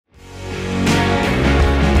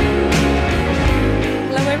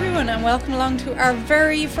welcome along to our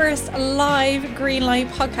very first live Greenlight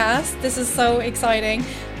podcast. This is so exciting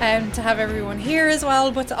to have everyone here as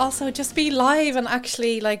well, but to also just be live and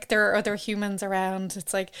actually like there are other humans around.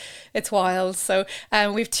 It's wild. So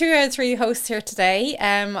we've 2 out of 3 hosts here today.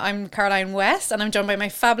 I'm Caroline West and I'm joined by my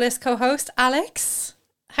fabulous co-host Alex.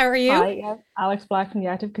 How are you? Hi, yeah, Alex Black from the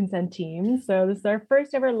Active Consent team. So this is our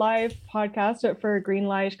first ever live podcast for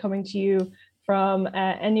Greenlight, coming to you from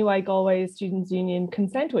NUIG Galway Students' Union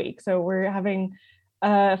Consent Week. So we're having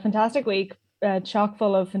a fantastic week, chock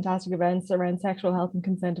full of fantastic events around sexual health and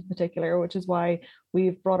consent in particular, which is why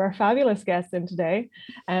we've brought our fabulous guests in today.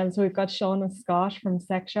 So we've got Shawna Scott from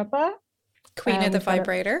Sexsiopa. Queen of the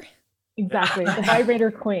vibrator. Exactly, the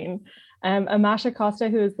vibrator queen. Imasha Costa,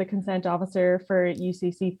 who is the consent officer for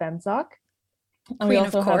UCC FemSoc. And Queen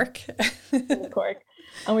of Cork. Queen of Cork.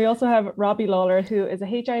 And we also have Robbie Lawlor, who is a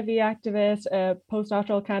HIV activist, a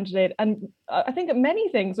postdoctoral candidate, and I think many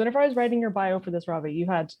things. Whenever I was writing your bio for this, Robbie,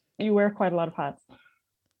 you wear quite a lot of hats.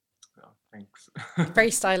 Oh, thanks.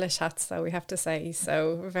 Very stylish hats, though, we have to say.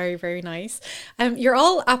 So very, very nice. You're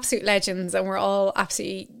all absolute legends, and we're all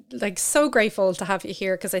absolutely so grateful to have you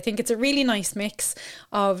here, because I think it's a really nice mix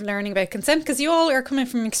of learning about consent, because you all are coming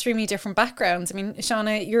from extremely different backgrounds. I mean,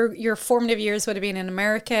 Shawna, your formative years would have been in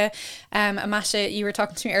America. Imasha, you were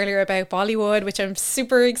talking to me earlier about Bollywood, which I'm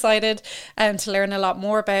super excited to learn a lot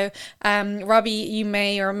more about. Robbie, you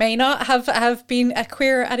may or may not have been a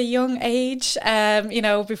queer at a young age,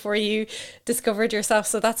 before you discovered yourself.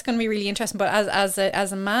 So that's going to be really interesting. But as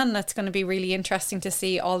a man, that's going to be really interesting to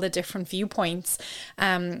see all the different viewpoints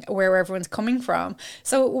where everyone's coming from.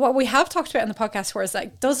 So what we have talked about in the podcast was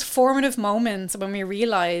those formative moments when we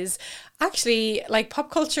realize actually pop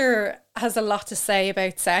culture has a lot to say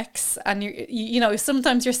about sex, and you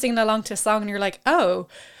sometimes you're singing along to a song and you're like, oh,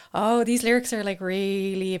 these lyrics are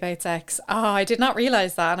really about sex. Oh, I did not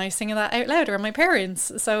realize that, and I was singing that out loud, or my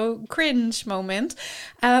parents. So cringe moment.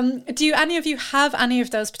 Do any of you have any of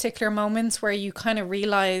those particular moments where you kind of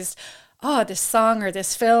realized, oh, this song or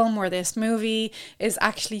this film or this movie is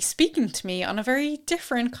actually speaking to me on a very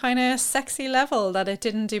different kind of sexy level that it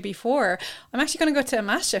didn't do before? I'm actually going to go to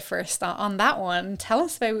Imasha first on that one. Tell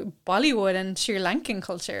us about Bollywood and Sri Lankan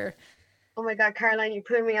culture. Oh my God, Caroline, you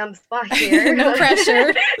put me on the spot here. No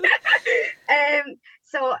pressure.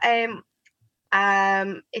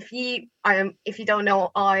 If you don't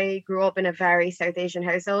know, I grew up in a very South Asian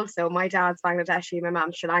household. So my dad's Bangladeshi, my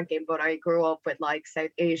mom's Sri Lankan, but I grew up with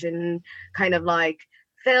South Asian kind of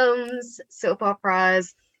films, soap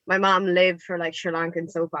operas. My mom lived for Sri Lankan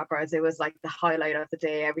soap operas. It was the highlight of the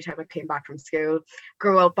day every time I came back from school.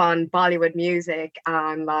 Grew up on Bollywood music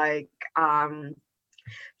and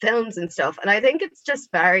films and stuff, and I think it's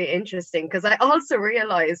just very interesting because I also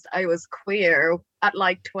realized I was queer at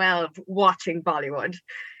 12 watching Bollywood.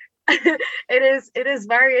 It is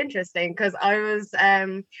very interesting because I was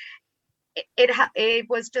it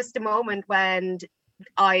was just a moment when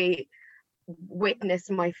I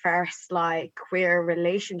witnessed my first queer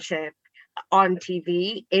relationship on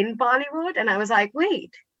TV in Bollywood, and I was like,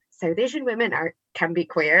 wait, South Asian women can be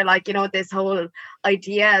queer, this whole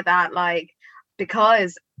idea that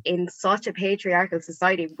because in such a patriarchal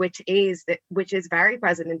society, which is very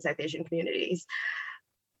present in South Asian communities,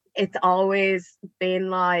 it's always been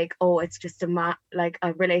it's just a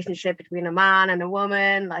relationship between a man and a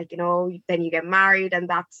woman, then you get married and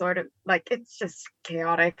that sort of it's just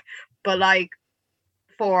chaotic. But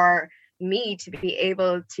for me to be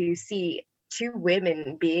able to see 2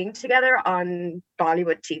 women being together on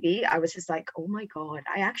Bollywood TV, I was just oh my God,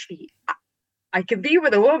 I can be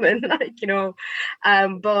with a woman,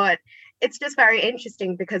 but it's just very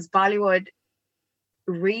interesting because Bollywood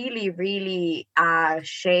really, really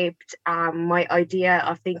shaped my idea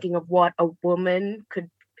of thinking of what a woman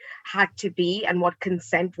had to be and what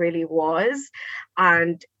consent really was.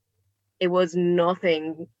 And it was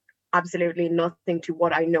absolutely nothing to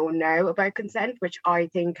what I know now about consent, which I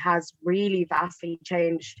think has really vastly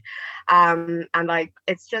changed.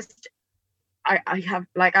 It's just, I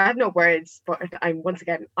have no words, but I'm once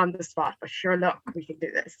again on the spot, but sure, look, we can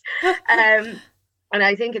do this. And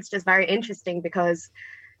I think it's just very interesting because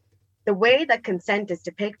the way that consent is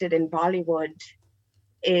depicted in Bollywood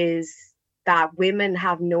is that women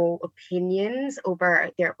have no opinions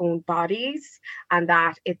over their own bodies, and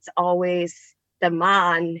that it's always the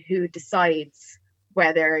man who decides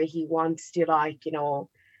whether he wants to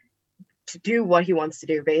to do what he wants to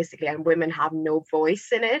do, basically, and women have no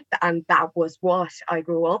voice in it. And that was what I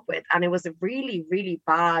grew up with, and it was a really, really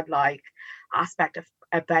bad aspect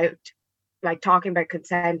about like talking about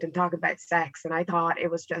consent and talking about sex. And I thought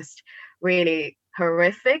it was just really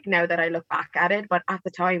horrific now that I look back at it. But at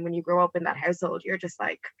the time, when you grow up in that household, you're just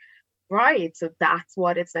like, right, so that's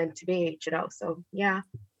what it's meant to be, you know? So yeah.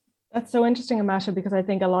 That's so interesting, Imasha, because I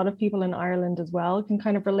think a lot of people in Ireland as well can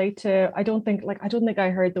kind of relate to, I don't think I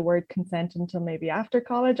heard the word consent until maybe after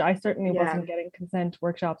college. I certainly wasn't getting consent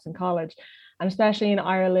workshops in college. And especially in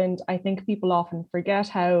Ireland, I think people often forget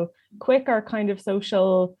how quick our kind of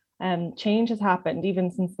social change has happened, even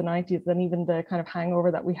since the 90s, and even the kind of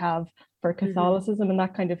hangover that we have for Catholicism and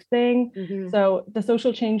that kind of thing. So the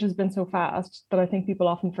social change has been so fast that I think people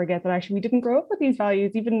often forget that actually we didn't grow up with these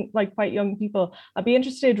values, even like quite young people. I'd be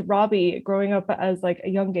interested, Robbie, growing up as like a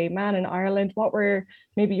young gay man in Ireland, what were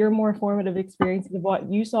maybe your more formative experiences of what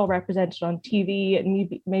you saw represented on TV,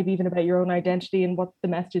 and maybe even about your own identity and what the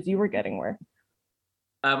messages you were getting were?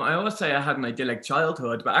 I always say I had an idyllic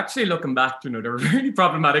childhood, but actually looking back, there were really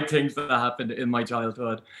problematic things that happened in my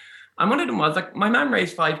childhood. And one of them was like, my mom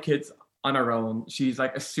raised 5 kids on her own. She's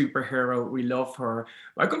like a superhero. We love her.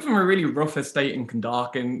 I come from a really rough estate in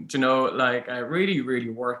Clondalkin, like a really,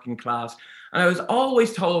 really working class. And I was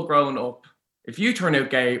always told growing up, if you turn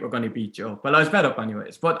out gay, we're going to beat you up. Well, I was fed up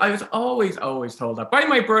anyways, but I was always told that by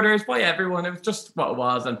my brothers, by everyone. It was just what it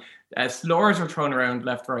was. And slurs were thrown around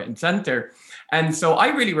left, right, and center. And so I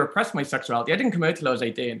really repressed my sexuality. I didn't come out till I was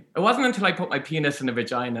 18. It wasn't until I put my penis in a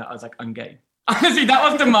vagina, I was like, I'm gay. Honestly, that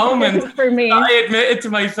was the moment for me. I admitted to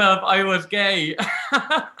myself I was gay.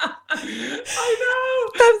 I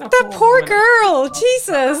know. That poor girl.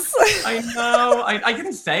 Jesus. I know. I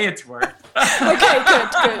didn't say it to her. Okay,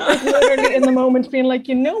 good. Like literally in the moment being like,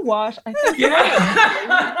 you know what? I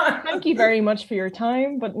think thank you very much for your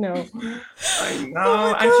time, but no. I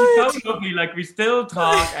know. And she's so lovely. Like, we still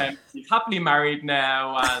talk, and she's happily married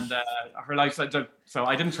now, and her life's so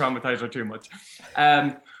I didn't traumatize her too much.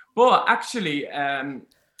 But actually,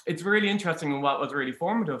 it's really interesting, and what was really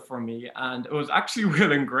formative for me, and it was actually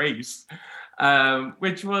Will and Grace,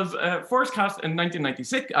 which was first cast in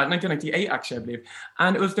 1998, actually, I believe.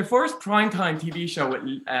 And it was the first primetime TV show with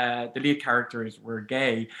the lead characters were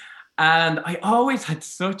gay. And I always had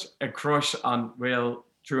such a crush on Will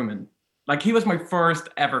Truman. Like, he was my first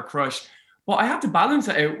ever crush. But I had to balance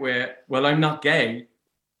it out with, well, I'm not gay,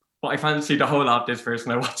 but I fancy the whole lot of this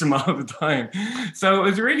person. I watch him all the time. So it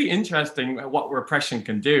was really interesting what repression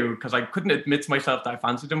can do, because I couldn't admit to myself that I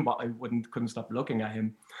fancied him, but I couldn't stop looking at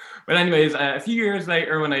him. But anyways, a few years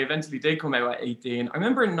later, when I eventually did come out at 18, I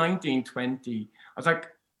remember in 1920, I was like,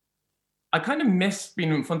 I kind of miss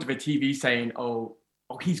being in front of a TV saying, oh,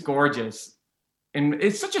 he's gorgeous. And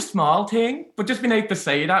it's such a small thing, but just being able to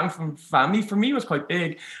say that and from family, for me, was quite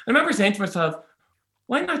big. I remember saying to myself,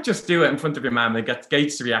 why not just do it in front of your mum and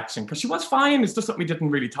gauge the reaction? Because she was fine. It's just something we didn't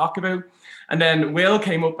really talk about. And then Will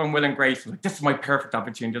came up on Will and Grace. Was like, this is my perfect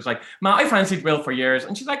opportunity. I was like, Ma, I fancied Will for years.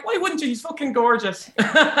 And she's like, why wouldn't you? He's fucking gorgeous.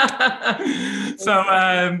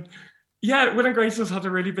 So, yeah, Will and Grace has had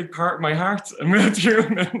a really big part in my heart. And Will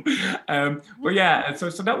Truman. But yeah, so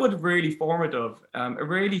that was really formative. It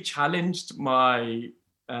really challenged my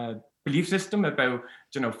belief system about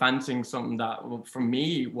fancying something that for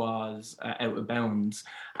me was out of bounds.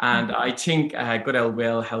 And I think good old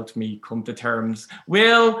Will helped me come to terms.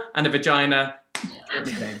 Will and a vagina,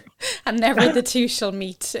 everything. And never the two shall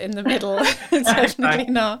meet in the middle.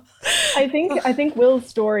 Definitely not. I think Will's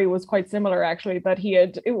story was quite similar, actually, that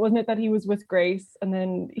it wasn't that he was with Grace and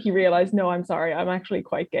then he realized, no, I'm sorry, I'm actually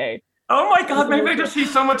quite gay. Oh my God, maybe I just see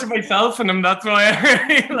so much of myself in him. That's why I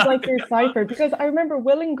really like your cipher. Because I remember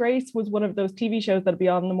Will and Grace was one of those TV shows that'd be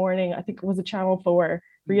on in the morning. I think it was a Channel 4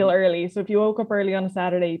 real early. So if you woke up early on a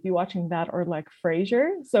Saturday, you'd be watching that or like Frasier.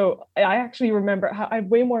 So I actually remember I have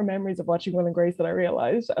way more memories of watching Will and Grace than I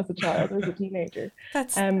realized as a child, as a teenager.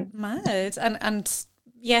 That's mad. And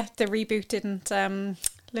yeah, the reboot didn't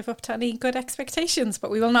live up to any good expectations, but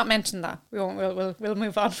we will not mention that. We won't. We'll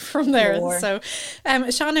move on from there. Sure. So,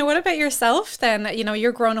 Shawna, what about yourself then?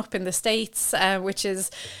 You're grown up in the States, which is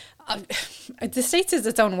the States is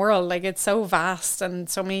its own world. Like, it's so vast and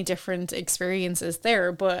so many different experiences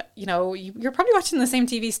there. But you're probably watching the same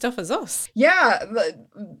TV stuff as us. Yeah,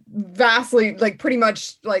 vastly, like pretty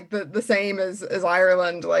much like the same as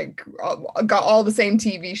Ireland. Like, got all the same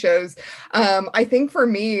TV shows. I think for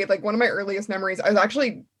me, like one of my earliest memories, I was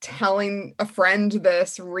actually telling a friend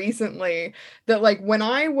this recently, that like when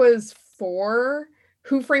I was 4,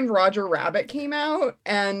 Who Framed Roger Rabbit came out,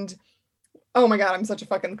 and oh my God, I'm such a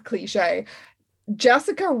fucking cliche.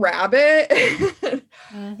 Jessica Rabbit.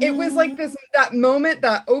 It was like that moment,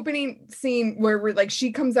 that opening scene where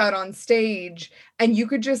she comes out on stage and you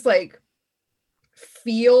could just like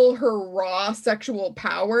feel her raw sexual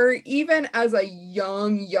power. Even as a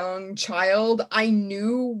young child,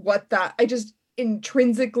 I just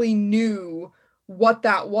intrinsically knew what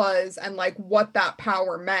that was and like what that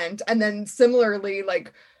power meant. And then similarly,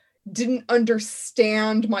 like, didn't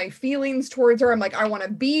understand my feelings towards her. I'm like, I want to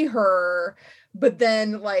be her. But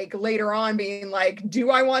then like later on being like, do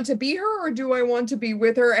I want to be her or do I want to be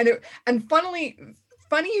with her? And funny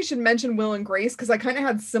you should mention Will and Grace, because I kind of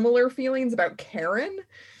had similar feelings about Karen.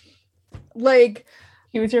 Like,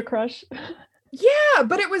 he was your crush. Yeah,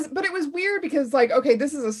 but it was weird because like, okay,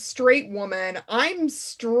 this is a straight woman, I'm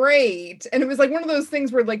straight, and it was like one of those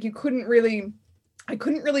things where like I couldn't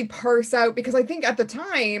really parse out, because I think at the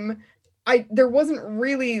time there wasn't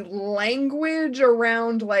really language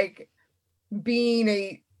around like being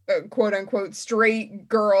a quote unquote straight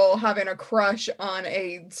girl having a crush on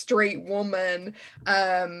a straight woman,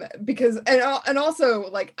 because and also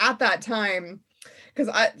like at that time, because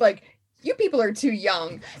I like, you people are too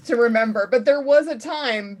young to remember, but there was a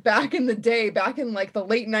time back in the day, back in like the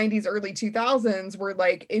late 90s, early 2000s, where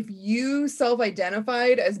like if you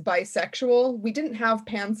self-identified as bisexual, we didn't have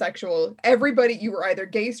pansexual. Everybody, you were either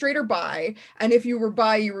gay, straight, or bi, and if you were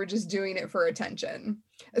bi, you were just doing it for attention,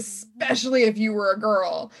 especially if you were a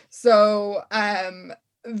girl. So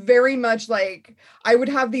very much like I would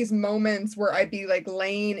have these moments where I'd be like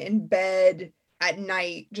laying in bed at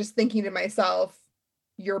night just thinking to myself,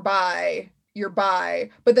 you're bi,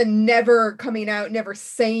 but then never coming out, never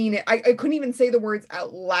saying it. I couldn't even say the words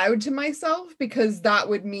out loud to myself, because that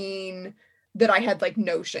would mean that I had like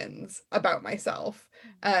notions about myself.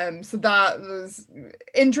 So that was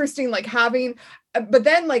interesting, like having, but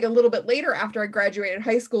then like a little bit later after I graduated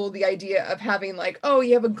high school, the idea of having like, oh,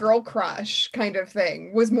 you have a girl crush kind of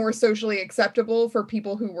thing was more socially acceptable for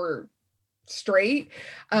people who were straight.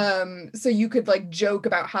 So you could like joke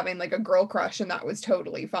about having like a girl crush and that was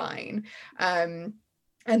totally fine. And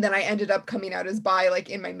then I ended up coming out as bi like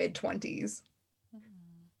in my mid-20s.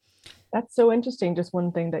 That's so interesting. Just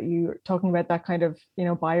one thing that you're talking about, that kind of,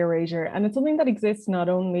 bi erasure, and it's something that exists not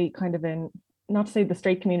only kind of in, not to say the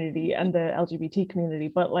straight community and the LGBT community,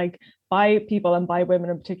 but like bi people and bi women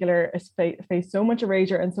in particular face so much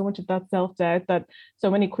erasure and so much of that self-doubt that so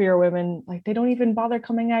many queer women, like, they don't even bother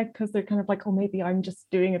coming out because they're kind of like, oh, maybe I'm just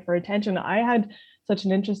doing it for attention. I had such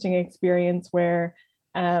an interesting experience where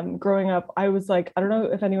growing up, I was like, I don't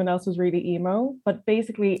know if anyone else was really emo, but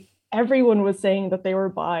basically everyone was saying that they were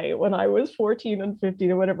bi when I was 14 and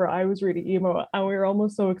 15 or whatever. I was really emo, and we were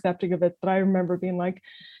almost so accepting of it that I remember being like,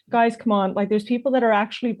 guys, come on, like there's people that are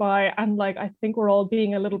actually bi, and like I think we're all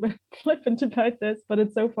being a little bit flippant about this, but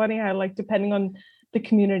it's so funny how like depending on the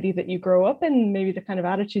community that you grow up in, maybe the kind of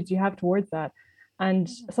attitudes you have towards that. And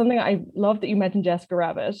something I love that you mentioned Jessica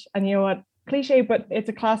Rabbit, and you know what, cliche, but it's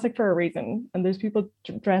a classic for a reason, and there's people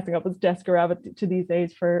dressing up as Jessica Rabbit to these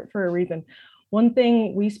days for a reason. One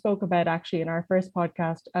thing we spoke about actually in our first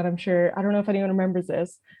podcast, and I'm sure, I don't know if anyone remembers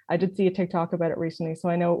this, I did see a TikTok about it recently, so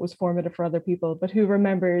I know it was formative for other people, but who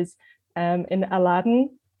remembers in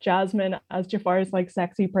Aladdin, Jasmine as Jafar's like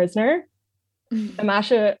sexy prisoner?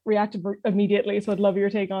 Imasha reacted immediately, so I'd love your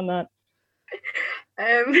take on that.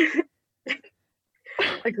 I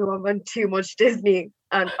grew up on too much Disney,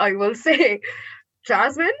 and I will say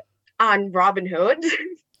Jasmine and Robin Hood.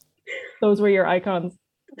 Those were your icons.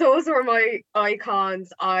 Those were my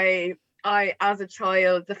icons. I as a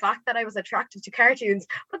child, the fact that I was attracted to cartoons,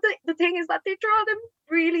 but the thing is that they draw them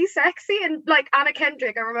really sexy, and like Anna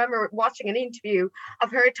Kendrick, I remember watching an interview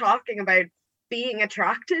of her talking about being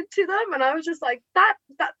attracted to them, and I was just like, that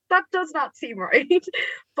does not seem right.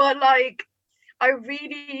 But like I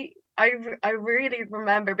really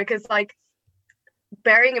remember, because like,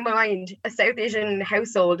 bearing in mind a South Asian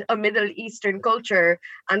household, a Middle Eastern culture,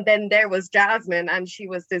 and then there was Jasmine, and she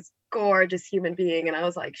was this gorgeous human being, and I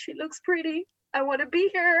was like, she looks pretty, I want to be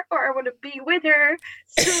her, or I want to be with her.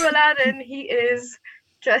 So Aladdin, he is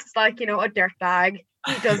just like, a dirtbag.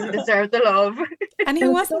 He doesn't deserve the love. And he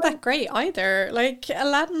wasn't that great either. Like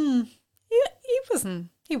Aladdin, he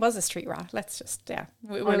was a street rat. Let's just, yeah.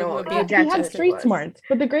 He had street smarts.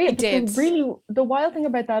 But the wild thing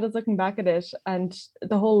about that is looking back at it, and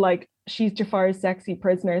the whole like, she's Jafar's sexy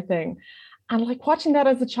prisoner thing. And like watching that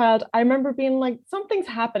as a child, I remember being like, something's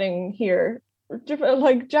happening here.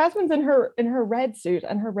 Like Jasmine's in her red suit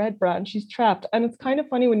and her red brand, she's trapped. And it's kind of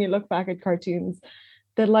funny when you look back at cartoons,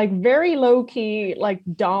 the like very low-key like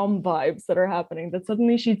Dom vibes that are happening, that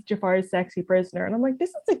suddenly she's Jafar's sexy prisoner, and I'm like, this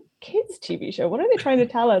is a kids TV show, what are they trying to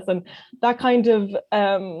tell us? And that kind of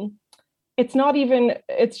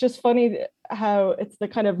it's just funny how it's the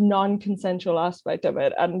kind of non-consensual aspect of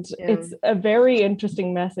it, and it's a very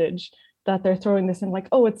interesting message that they're throwing this in like,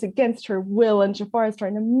 oh, it's against her will and Jafar is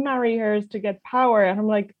trying to marry her to get power. And I'm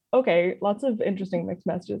like, okay, lots of interesting mixed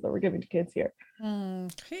messages that we're giving to kids here.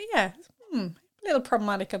 Yeah. A little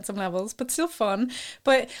problematic on some levels, but still fun.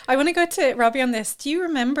 But I want to go to Robbie on this. Do you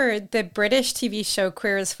remember the British TV show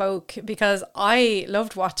Queer as Folk? Because I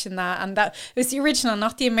loved watching that, and that was the original,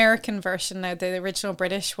 not the American version now, the original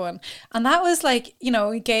British one. And that was like, you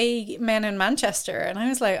know, gay men in Manchester. And I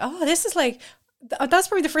was like, oh, this is like, that's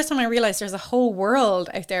probably the first time I realized there's a whole world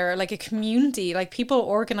out there, like a community, like people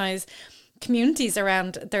organize communities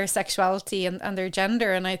around their sexuality and their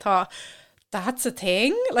gender. And I thought, that's a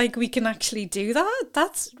thing? Like, we can actually do that?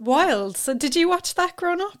 That's wild. So did you watch that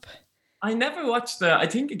growing up? I never watched I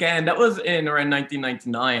think, again, that was in around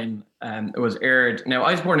 1999. It was aired. Now,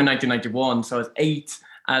 I was born in 1991, so I was 8.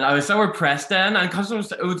 And I was so repressed then. And because it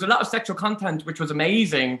was a lot of sexual content, which was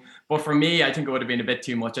amazing. But for me, I think it would have been a bit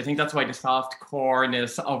too much. I think that's why the soft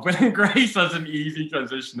coreness of Will and Grace was an easy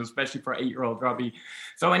transition, especially for 8-year-old Robbie.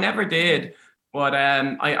 So I never did. But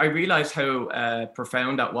I realized how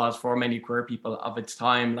profound that was for many queer people of its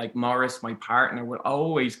time. Like Morris, my partner, would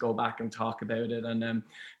always go back and talk about it. And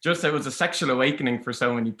just it was a sexual awakening for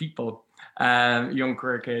so many people, young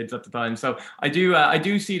queer kids at the time. So I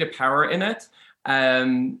do see the power in it.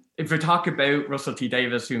 If we talk about Russell T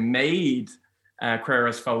Davies, who made Queer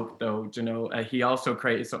as Folk, though, you know, he also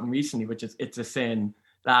created something recently, which is It's a Sin,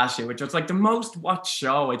 last year, which was like the most watched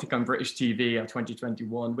show, I think, on British TV of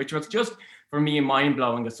 2021, which was just, for me,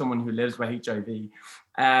 mind-blowing as someone who lives with HIV.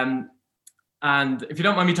 And if you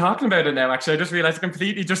don't mind me talking about it now, actually, I just realized I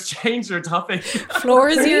completely just changed your topic. Floor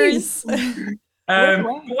is yours.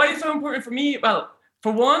 Why is it so important for me? Well,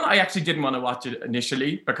 for one, I actually didn't want to watch it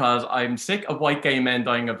initially because I'm sick of white gay men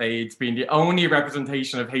dying of AIDS being the only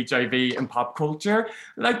representation of HIV in pop culture.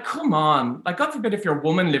 Like, come on. Like, God forbid if you're a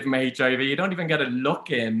woman living with HIV, you don't even get a look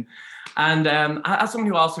in. And as someone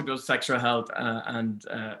who also does sexual health and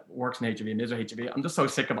works in HIV and is with HIV, I'm just so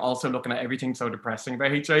sick of also looking at everything so depressing about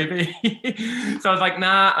HIV. So I was like,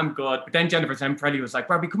 nah, I'm good. But then Jennifer Zemprelli was like,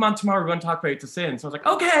 Robbie, come on tomorrow, we're going to talk about It's a Sin. So I was like,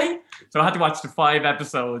 okay. So I had to watch the 5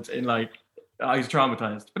 episodes in like, I was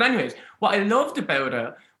traumatized. But anyways, what I loved about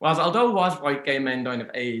it was, although it was white gay men dying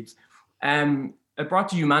of AIDS, it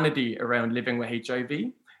brought humanity around living with HIV.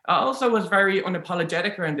 It also was very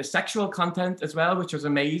unapologetic around the sexual content as well, which was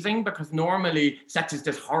amazing because normally sex is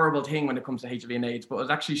this horrible thing when it comes to HIV and AIDS, but it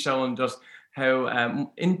was actually showing just how an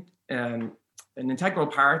integral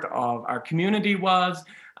part of our community was,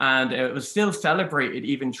 and it was still celebrated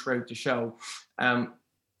even throughout the show.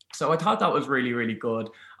 So I thought that was really, really good.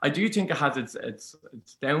 I do think it has its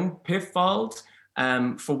down pitfalls.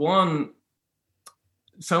 For one,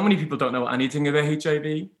 so many people don't know anything about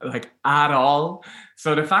HIV, like at all.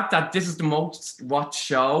 So the fact that this is the most watched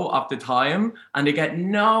show of the time and they get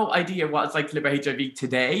no idea what it's like to live with HIV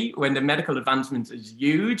today when the medical advancements is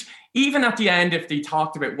huge. Even at the end, if they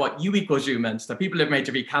talked about what U equals U meant, that people living with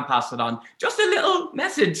HIV can't pass it on, just a little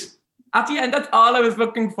message at the end. That's all I was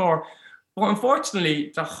looking for. But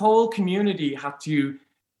unfortunately, the whole community had to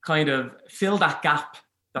kind of fill that gap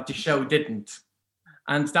that the show didn't.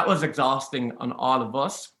 And that was exhausting on all of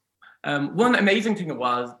us. One amazing thing it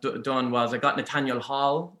was done was I got Nathaniel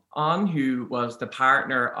Hall on, who was the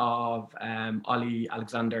partner of Ollie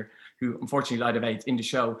Alexander, who unfortunately died of AIDS in the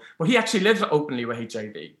show. But he actually lives openly with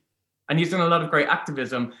HIV. And he's done a lot of great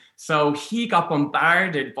activism. So he got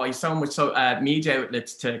bombarded by so much media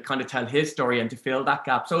outlets to kind of tell his story and to fill that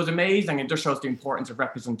gap. So it was amazing. It just shows the importance of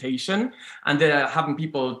representation and having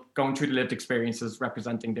people going through the lived experiences,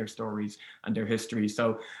 representing their stories and their history.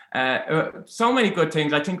 So so many good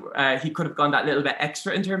things. I think he could have gone that little bit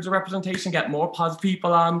extra in terms of representation, get more POS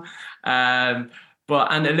people on.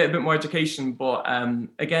 And a little bit more education. But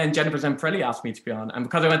again, Jennifer Zemprelli asked me to be on. And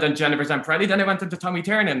because I went on Jennifer Zemprelli, then I went into Tommy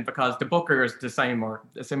Tiernan because the booker is the same or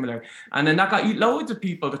similar. And then that got loads of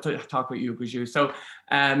people to talk with you. So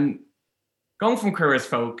going from Queer as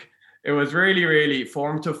Folk, it was really, really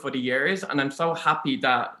formative for the years. And I'm so happy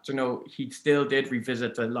that, you know, he still did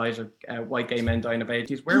revisit the lives of white gay men dying of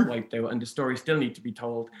AIDS. We're wiped out and the stories still need to be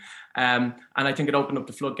told. And I think it opened up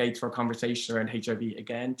the floodgates for a conversation around HIV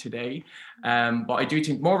again today. But I do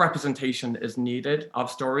think more representation is needed of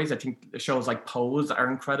stories. I think shows like Pose are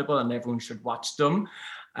incredible and everyone should watch them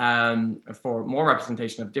for more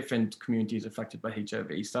representation of different communities affected by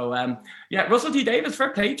HIV. So yeah, Russell T Davies,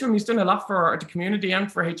 fair play to him. He's done a lot for the community and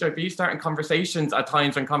for HIV, starting conversations at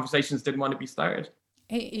times when conversations didn't want to be started.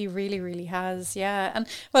 He really, really has, yeah. And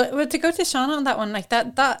well, to go to Shawna on that one, like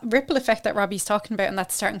that ripple effect that Robbie's talking about and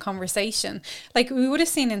that starting conversation, like we would have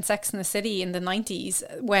seen in Sex and the City in the 90s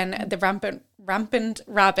when the rampant rampant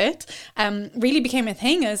rabbit really became a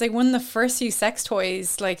thing. It was like one of the first few sex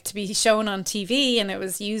toys like to be shown on TV, and it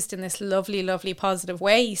was used in this lovely positive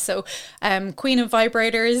way. So queen of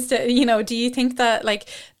vibrators, you know, do you think that like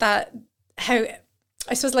that, how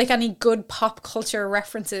I suppose like any good pop culture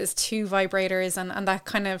references to vibrators and that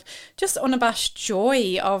kind of just unabashed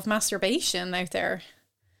joy of masturbation out there?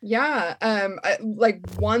 Yeah, like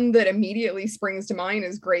one that immediately springs to mind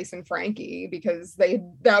is Grace and Frankie, because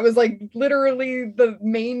that was like literally the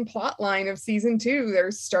main plot line of season 2. They're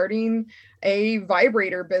starting a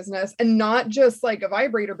vibrator business, and not just like a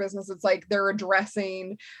vibrator business. It's like they're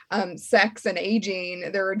addressing sex and aging.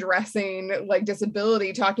 They're addressing like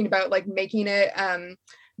disability, talking about like making it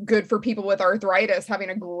good for people with arthritis, having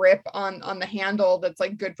a grip on the handle that's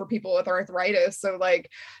like good for people with arthritis. So like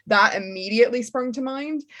that immediately sprung to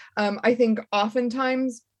mind. I think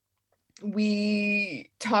oftentimes we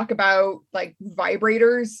talk about like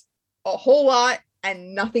vibrators a whole lot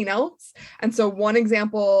and nothing else. And so one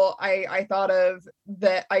example I thought of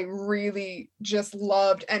that I really just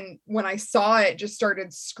loved, and when I saw it just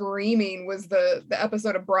started screaming, was the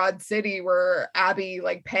episode of Broad City where Abby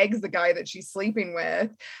like pegs the guy that she's sleeping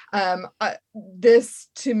with. This,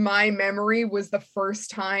 to my memory, was the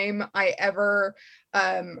first time I ever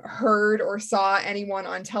heard or saw anyone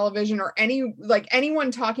on television or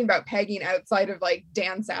anyone talking about pegging outside of like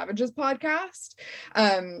Dan Savage's podcast.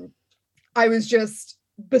 I was just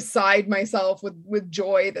beside myself with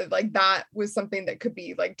joy that like that was something that could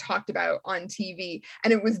be like talked about on TV,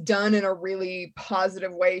 and it was done in a really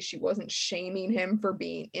positive way. She wasn't shaming him for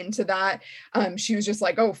being into that. She was just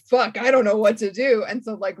like, oh fuck, I don't know what to do, and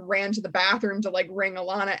so like ran to the bathroom to like ring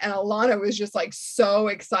Alana, and Alana was just like so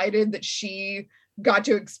excited that she got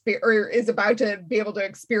to experience, or is about to be able to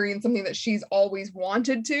experience something that she's always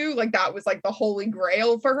wanted to. Like that was like the holy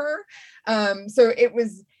grail for her. So it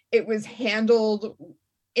was handled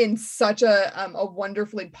in such a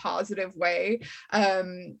wonderfully positive way.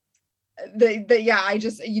 You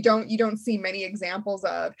don't see many examples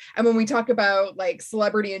of. And when we talk about like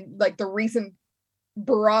celebrity and like the recent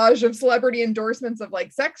barrage of celebrity endorsements of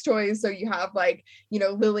like sex toys, so you have like, you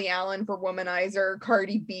know, Lily Allen for Womanizer,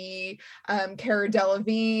 Cardi B, Cara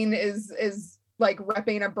Delevingne is like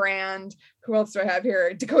repping a brand. Who else do I have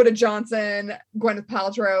here? Dakota Johnson, Gwyneth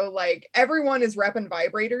Paltrow. Like everyone is repping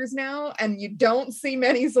vibrators now, and you don't see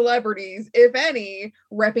many celebrities, if any,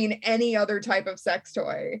 repping any other type of sex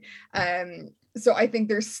toy. So I think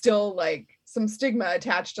there's still like some stigma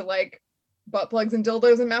attached to like butt plugs and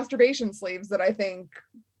dildos and masturbation sleeves that I think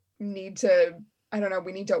we need to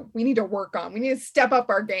work on. We need to step up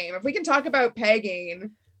our game. If we can talk about pegging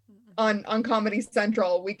on Comedy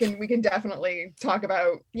Central, we can definitely talk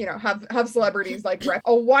about, you know, have celebrities like rep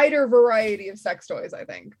a wider variety of sex toys, I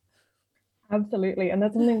think. Absolutely. And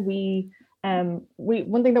that's something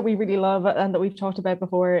one thing that we really love and that we've talked about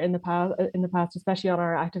before in the past, especially on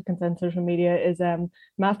our Active Consent social media, is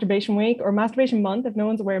Masturbation Week or Masturbation Month. If no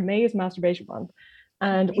one's aware, May is Masturbation Month.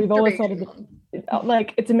 And we've always thought of it,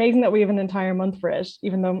 like, it's amazing that we have an entire month for it,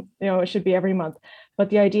 even though, you know, it should be every month. But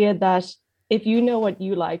the idea that if you know what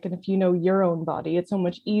you like, and if you know your own body, it's so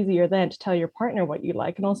much easier then to tell your partner what you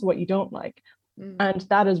like and also what you don't like. And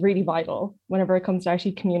that is really vital whenever it comes to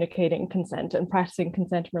actually communicating consent and practicing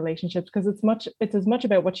consent in relationships, because it's as much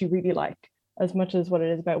about what you really like as much as what it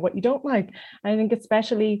is about what you don't like. And I think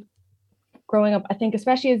especially growing up,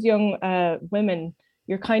 especially as young women,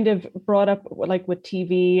 you're kind of brought up like with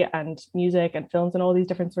TV and music and films and all these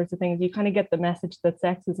different sorts of things. You kind of get the message that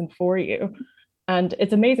sex isn't for you. And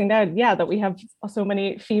it's amazing that we have so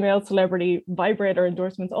many female celebrity vibrator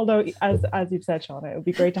endorsements, although as you've said, Shawna, it would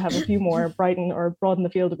be great to have a few more, brighten or broaden the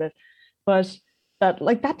field a bit. But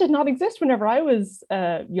that did not exist whenever I was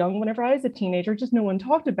young. Whenever I was a teenager, just no one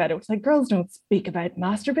talked about it. It was like, girls don't speak about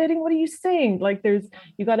masturbating. What are you saying? Like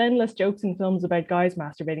you got endless jokes in films about guys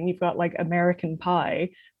masturbating. You've got like American Pie,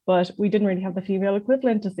 but we didn't really have the female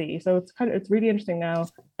equivalent to see. So it's really interesting now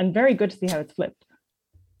and very good to see how it's flipped.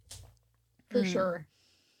 For sure.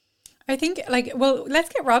 I think let's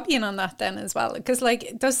get Robbie in on that then as well, because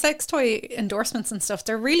like those sex toy endorsements and stuff,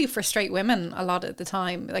 they're really for straight women a lot of the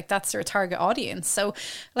time. Like that's their target audience. So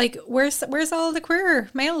like where's all the queer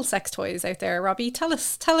male sex toys out there? Robbie, tell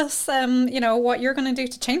us you know, what you're going to do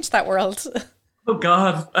to change that world. Oh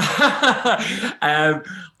God. I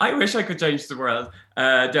wish I could change the world.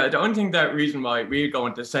 The only thing that reason why we go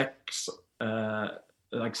into sex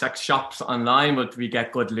shops online would we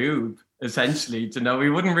get good lube. Essentially, to know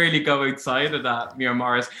we wouldn't really go outside of that. Me or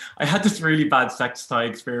Morris, I had this really bad sex toy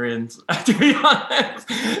experience, to be honest,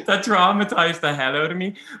 that traumatized the hell out of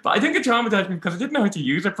me. But I think it traumatized me because I didn't know how to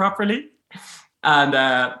use it properly.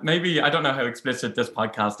 And maybe, I don't know how explicit this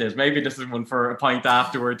podcast is. Maybe this is one for a pint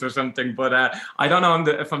afterwards or something. But I don't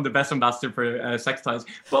know if I'm the best ambassador for sex toys.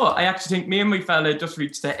 But I actually think me and my fella just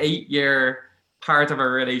reached the 8-year part of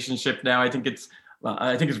our relationship now. I think it's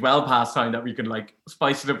well past time that we could like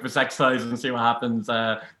spice it up with sex toys and see what happens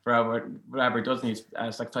for whatever does need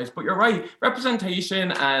sex toys. But you're right,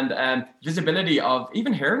 representation and visibility of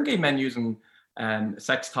even hearing gay men using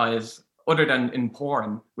sex toys other than in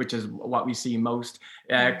porn, which is what we see most,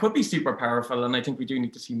 could be super powerful, and I think we do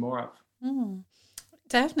need to see more of.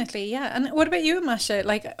 Definitely, yeah. And what about you, Imasha?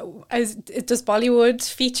 Like, does Bollywood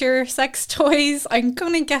feature sex toys? I'm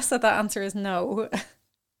going to guess that answer is no.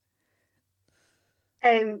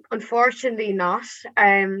 Unfortunately not.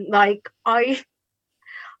 Like I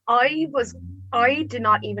did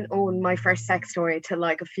not even own my first sex toy till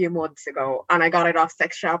like a few months ago, and I got it off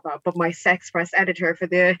Sexsiopa. But my sex press editor for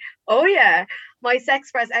the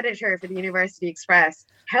University Express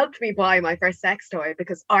helped me buy my first sex toy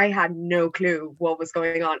because I had no clue what was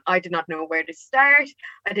going on. I did not know where to start.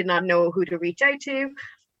 I did not know who to reach out to.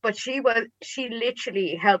 But she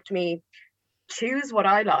literally helped me choose what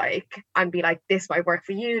I like and be like, this might work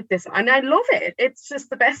for you, and I love it. It's just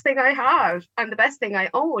the best thing I have and the best thing I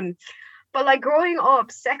own. But like growing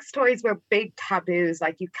up, sex toys were big taboos.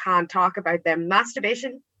 Like you can't talk about them.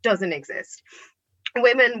 Masturbation doesn't exist.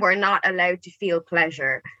 Women were not allowed to feel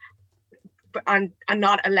pleasure and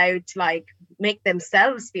not allowed to like make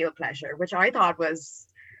themselves feel pleasure, which I thought was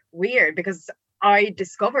weird because I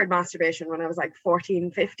discovered masturbation when I was like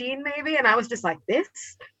 14, 15 maybe. And I was just like, this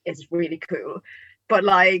is really cool. But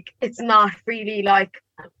like, it's not really like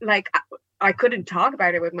I couldn't talk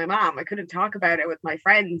about it with my mom. I couldn't talk about it with my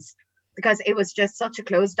friends because it was just such a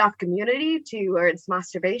closed off community towards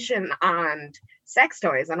masturbation and sex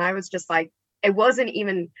toys. And I was just like, it wasn't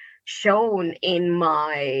even shown in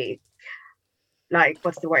my, like,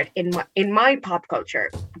 what's the word? In my pop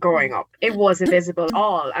culture growing up. It wasn't visible at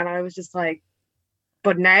all. And I was just like,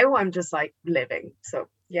 but now I'm just like living. So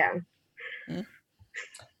yeah.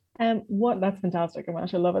 That's fantastic,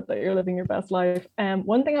 Imasha. I love it that you're living your best life.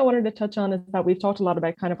 One thing I wanted to touch on is that we've talked a lot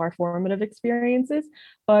about kind of our formative experiences,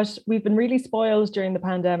 but we've been really spoiled during the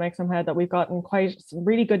pandemic somehow that we've gotten quite some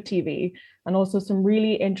really good TV and also some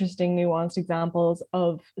really interesting nuanced examples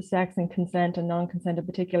of sex and consent and non-consent in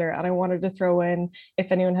particular. And I wanted to throw in,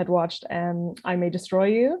 if anyone had watched I May Destroy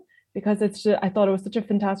You, because I thought it was such a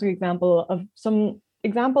fantastic example of some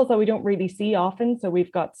examples that we don't really see often. So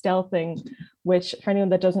we've got stealthing, which for anyone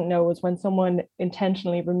that doesn't know is when someone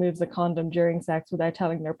intentionally removes a condom during sex without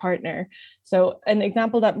telling their partner. So an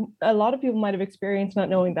example that a lot of people might have experienced not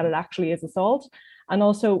knowing that it actually is assault. And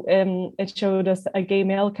also it showed us a gay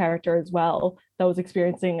male character as well that was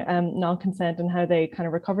experiencing non-consent and how they kind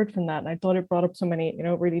of recovered from that. And I thought it brought up so many,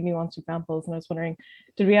 really nuanced examples. And I was wondering,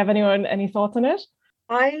 did we have any thoughts on it?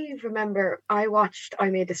 I remember I watched I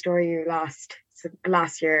May Destroy You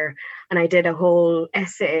last year, and I did a whole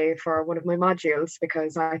essay for one of my modules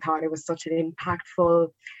because I thought it was such an impactful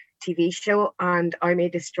TV show, and I May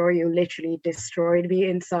Destroy You literally destroyed me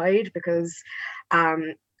inside because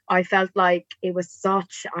I felt like it was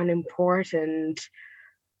such an important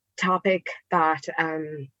topic that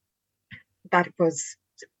was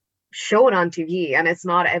shown on TV, and it's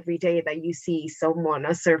not every day that you see someone,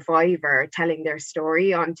 a survivor, telling their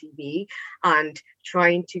story on TV and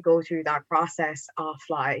trying to go through that process of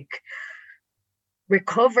like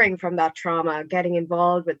recovering from that trauma, getting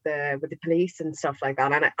involved with the police and stuff like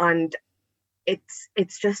that, and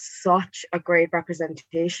it's just such a great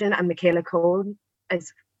representation. And Michaela Cohen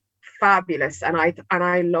is fabulous, and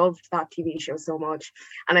I loved that TV show so much,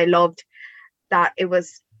 and I loved that it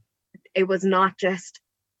was not just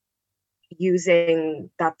using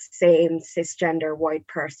that same cisgender white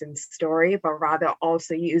person's story, but rather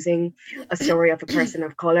also using a story of a person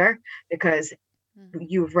of color, because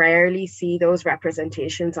you rarely see those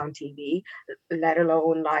representations on TV, let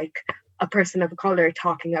alone like a person of color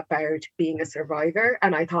talking about being a survivor.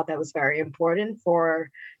 And I thought that was very important for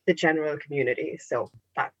the general community. So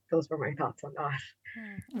those were my thoughts on that.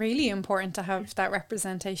 Really important to have that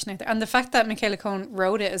representation out there, and the fact that Michaela Cohen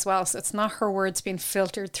wrote it as well, so it's not her words being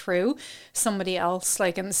filtered through somebody else,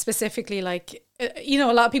 like, and specifically like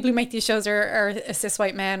a lot of people who make these shows are cis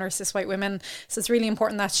white men or cis white women, so it's really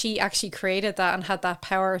important that she actually created that and had that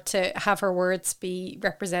power to have her words be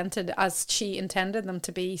represented as she intended them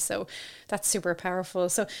to be. So that's super powerful.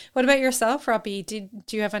 So what about yourself, Robbie? Do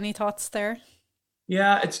you have any thoughts there?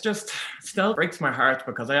 Yeah, it still breaks my heart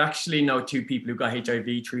because I actually know two people who got HIV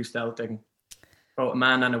through stealthing, both a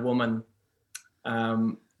man and a woman.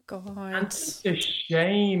 God. And the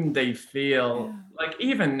shame they feel. Like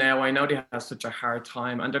even now, I know they have such a hard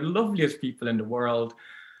time, and they're the loveliest people in the world.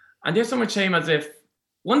 And there's so much shame, as if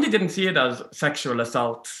one, they didn't see it as sexual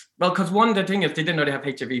assault. Well, because one, the thing is, they didn't know they have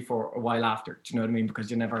HIV for a while after. Do you know what I mean?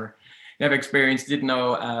 Because you never experienced, didn't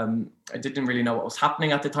know, I didn't really know what was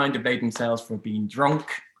happening at the time. They blamed themselves for being drunk.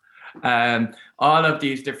 All of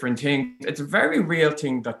these different things. It's a very real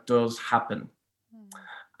thing that does happen.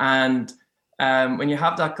 And when you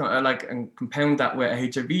have that, and compound that with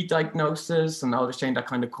a HIV diagnosis and all the shame that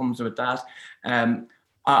kind of comes with that,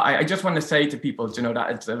 I just want to say to people, you know,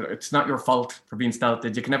 that it's not your fault for being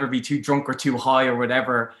stelted. You can never be too drunk or too high or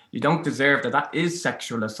whatever. You don't deserve that. That is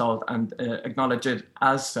sexual assault, and acknowledge it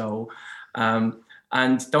as so.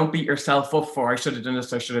 And don't beat yourself up for, I should have done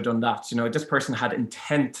this, I should have done that. You know, this person had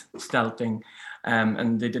intent stelting,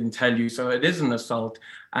 and they didn't tell you. So it is an assault.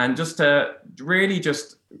 And just to really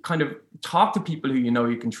just kind of talk to people who you know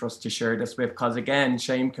you can trust to share this with, because again,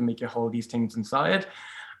 shame can make you hold these things inside.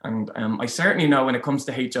 And I certainly know when it comes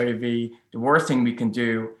to HIV, the worst thing we can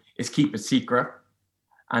do is keep it secret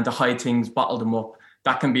and to hide things, bottle them up.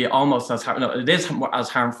 That can be almost as it is as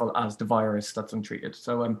harmful as the virus that's untreated.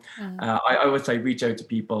 So I would say reach out to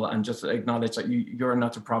people and just acknowledge that you're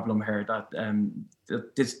not a problem here, that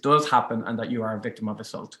this does happen and that you are a victim of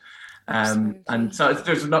assault. And so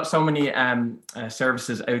there's so many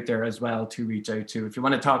services out there as well to reach out to. If you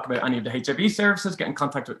want to talk about any of the HIV services, get in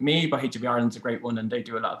contact with me, but HIV Ireland's a great one, and they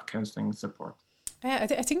do a lot of counselling and support. Yeah,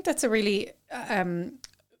 I think that's a really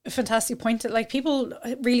fantastic point. Like, people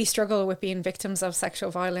really struggle with being victims of sexual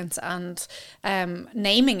violence and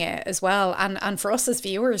naming it as well, and for us as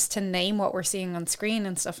viewers to name what we're seeing on screen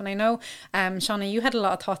and stuff. And I know Shawna, you had a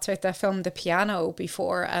lot of thoughts about the film The Piano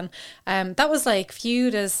before, and that was like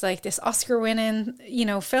viewed as like this Oscar winning, you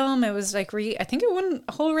know, film. It was like I think it won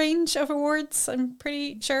a whole range of awards, I'm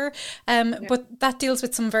pretty sure, but that deals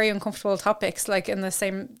with some very uncomfortable topics, like in the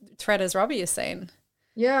same thread as Robbie is saying.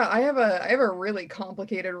 Yeah, I have a really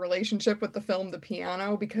complicated relationship with the film The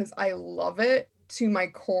Piano, because I love it to my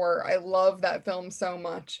core. I love that film so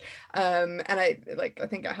much. And I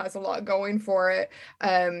think it has a lot going for it.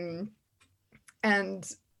 And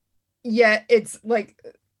yet it's like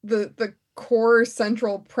the core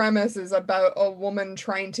central premise is about a woman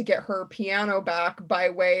trying to get her piano back by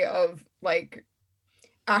way of like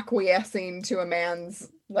acquiescing to a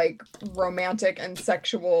man's like romantic and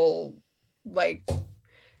sexual like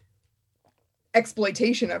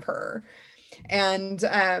exploitation of her. And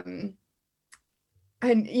yeah,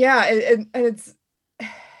 and it's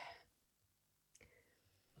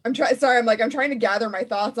I'm trying to gather my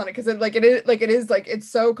thoughts on it, because it's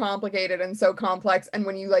so complicated and so complex. And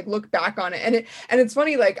when you like look back on it, and it's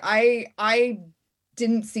funny, like I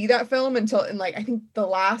didn't see that film until in like I think the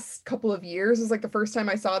last couple of years was like the first time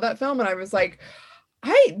I saw that film, and I was like,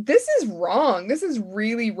 this is wrong. This is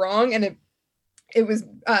really wrong. And it was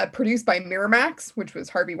produced by Miramax, which was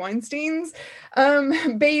Harvey Weinstein's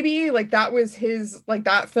baby. Like that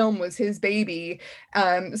film was his baby.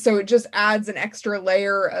 So it just adds an extra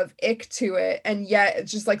layer of ick to it. And yet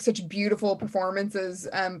it's just like such beautiful performances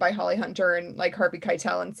by Holly Hunter and like Harvey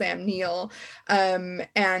Keitel and Sam Neill,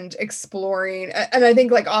 and exploring. And I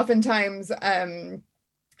think like oftentimes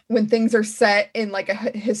when things are set in like a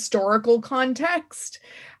historical context,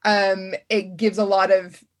 it gives a lot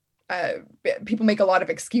of people make a lot of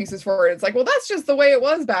excuses for it. It's like, well, that's just the way it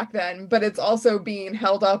was back then, but it's also being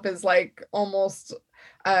held up as like almost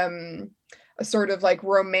a sort of like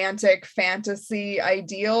romantic fantasy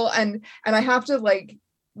ideal. And I have to like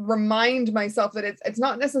remind myself that it's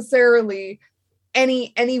not necessarily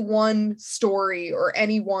any one story or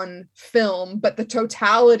any one film, but the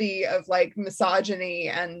totality of like misogyny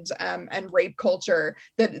and rape culture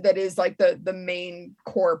that is like the main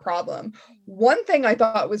core problem. One thing I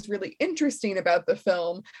thought was really interesting about the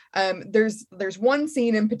film, there's one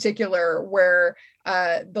scene in particular where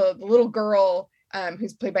the little girl,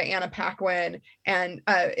 who's played by Anna Paquin, and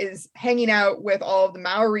is hanging out with all of the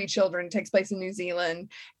Maori children. It takes place in New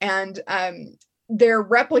Zealand, and they're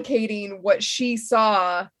replicating what she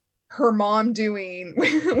saw her mom doing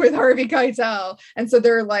with Harvey Keitel. And so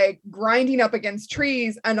they're like grinding up against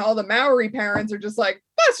trees, and all the Maori parents are just like,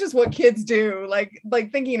 that's just what kids do. Like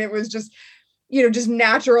thinking it was just, you know, just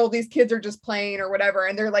natural. These kids are just playing or whatever.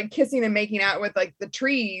 And they're like kissing and making out with like the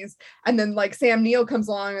trees. And then like Sam Neill comes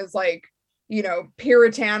along as like, you know,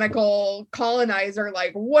 puritanical colonizer,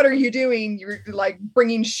 like, what are you doing? You're like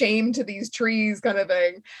bringing shame to these trees kind of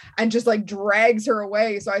thing, and just like drags her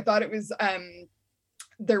away. So I thought it was,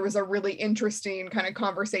 there was a really interesting kind of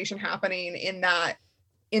conversation happening in that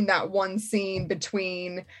one scene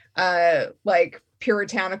between like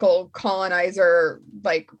puritanical colonizer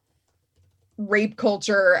like rape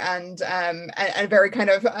culture and a very kind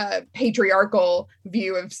of patriarchal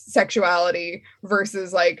view of sexuality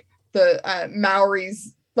versus like the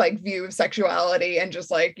Maori's like view of sexuality, and just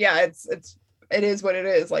like, yeah, it is what it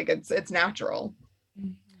is, like it's natural.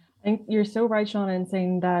 I think you're so right, Shawna, in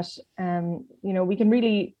saying that we can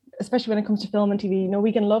really, especially when it comes to film and TV,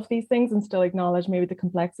 we can love these things and still acknowledge maybe the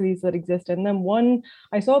complexities that exist in them. One,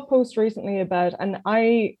 I saw a post recently about, and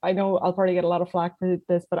I know I'll probably get a lot of flack for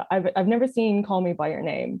this, but I've never seen Call Me by Your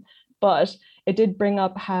Name, but it did bring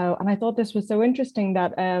up how, and I thought this was so interesting,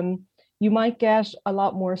 that you might get a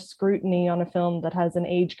lot more scrutiny on a film that has an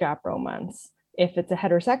age gap romance if it's a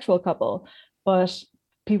heterosexual couple. But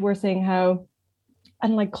people were saying how,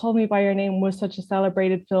 and like Call Me by Your Name was such a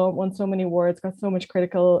celebrated film, won so many awards, got so much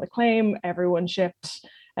critical acclaim, everyone shipped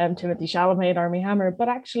Timothée Chalamet and Armie Hammer, but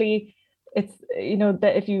actually it's,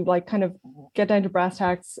 that if you like kind of get down to brass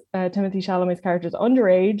tacks, Timothée Chalamet's character is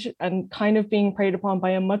underage and kind of being preyed upon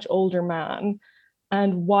by a much older man.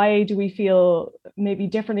 And why do we feel maybe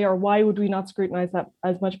differently, or why would we not scrutinize that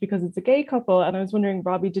as much because it's a gay couple? And I was wondering,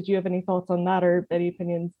 Robbie, did you have any thoughts on that or any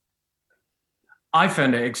opinions? I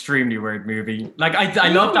found it an extremely weird movie. Like I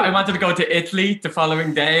loved it. I wanted to go to Italy the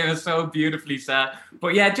following day. It was so beautifully set.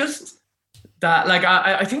 But yeah, just that, like,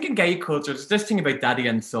 I think in gay culture, there's this thing about daddy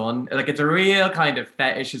and son. Like, it's a real kind of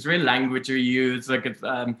fetish. It's real language you use. Like, it's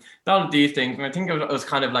all of these things. And I think it was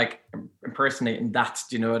kind of like impersonating that.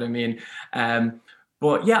 Do you know what I mean?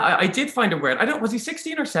 But yeah, I did find it weird. Was he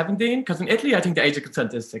 16 or 17? Because in Italy, I think the age of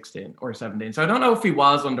consent is 16 or 17. So I don't know if he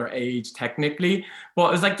was underage technically, but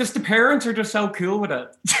it was like just the parents are just so cool with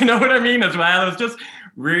it. Do you know what I mean as well? It's just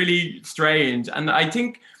really strange. And I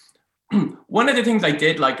think one of the things I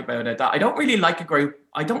did like about it, that I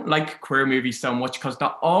don't like queer movies so much because they're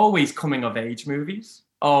always coming of age movies.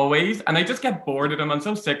 Always. And I just get bored of them. I'm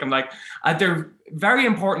so sick. I'm like, they're very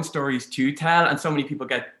important stories to tell, and so many people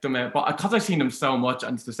get them out. But because I've seen them so much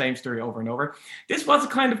and it's the same story over and over, this was a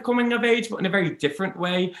kind of coming of age, but in a very different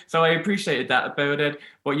way. So I appreciated that about it.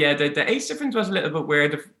 But yeah, the age difference was a little bit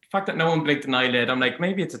weird. The fact that no one blinked an eyelid, I'm like,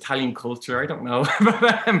 maybe it's Italian culture. I don't know.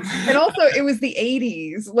 And also, it was the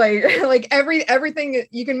 80s. Like everything,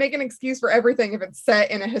 you can make an excuse for everything if it's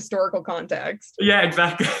set in a historical context. Yeah,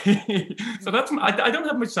 exactly. So I don't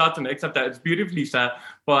have much thoughts on it except that it's beautifully set.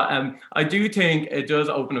 But I do think it does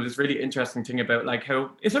open up this really interesting thing about like,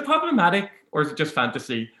 how is it problematic or is it just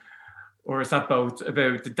fantasy? Or is that both?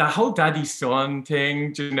 About the whole daddy son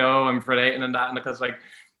thing, do you know, I'm relating on that, and because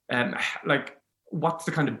like what's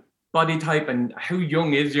the kind of body type and how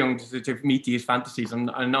young is young to meet these fantasies?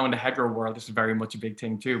 And I know in the hetero world this is very much a big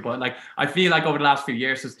thing too, but like I feel like over the last few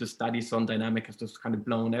years this daddy son dynamic has just kind of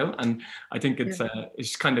blown out, and I think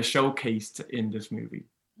it's kind of showcased in this movie.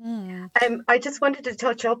 I just wanted to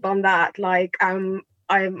touch up on that. Like I'm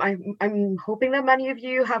hoping that many of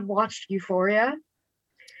you have watched Euphoria,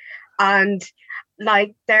 and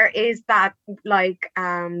like there is that like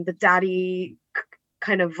the daddy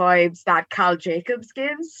kind of vibes that Cal Jacobs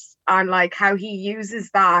gives, and like how he uses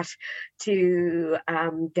that to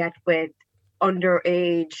get with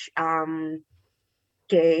underage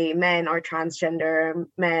gay men or transgender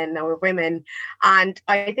men or women. And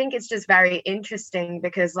I think it's just very interesting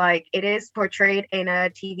because like it is portrayed in a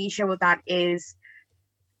TV show that is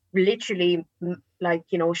literally like,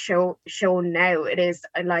 shown now. It is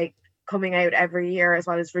like coming out every year as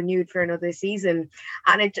well as renewed for another season,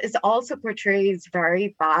 and it also portrays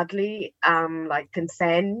very badly like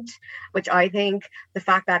consent, which I think the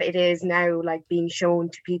fact that it is now like being shown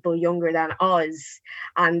to people younger than us,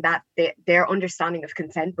 and that their understanding of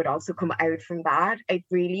consent would also come out from that, it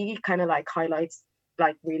really kind of like highlights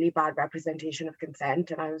like really bad representation of consent.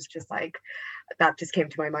 And I was just like, that just came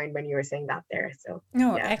to my mind when you were saying that there. So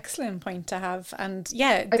excellent point to have. And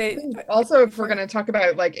yeah, I think also if we're going to talk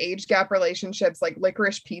about like age gap relationships, like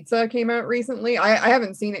Licorice Pizza came out recently. I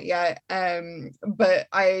haven't seen it yet, but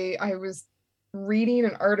I was reading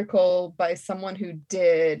an article by someone who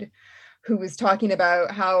was talking about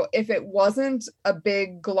how if it wasn't a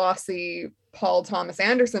big glossy Paul Thomas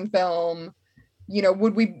Anderson film,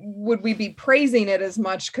 would we be praising it as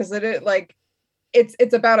much? Because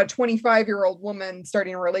it's about a 25-year-old woman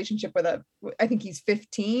starting a relationship with I think he's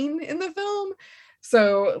 15 in the film.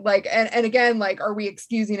 So like, and again, like, are we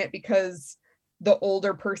excusing it because the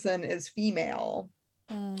older person is female?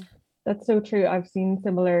 That's so true. I've seen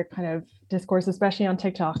similar kind of discourse, especially on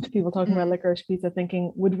TikTok, people talking about licorice pizza,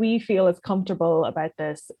 thinking, would we feel as comfortable about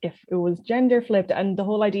this if it was gender flipped? And the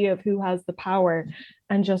whole idea of who has the power,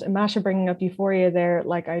 and just Imasha bringing up Euphoria there.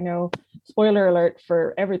 Like, I know, spoiler alert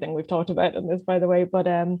for everything we've talked about in this, by the way, but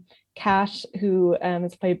Kat, who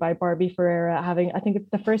is played by Barbie Ferreira, having, I think it's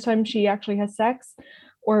the first time she actually has sex,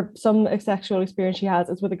 or some sexual experience she has,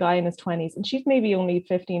 is with a guy in his 20s, and she's maybe only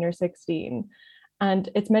 15 or 16. And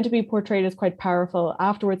it's meant to be portrayed as quite powerful.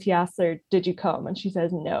 Afterwards, he asks her, did you come? And she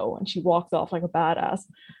says no. And she walks off like a badass.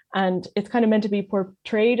 And it's kind of meant to be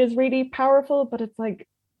portrayed as really powerful, but it's like,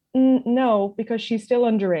 no, because she's still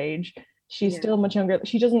underage. She's still much younger.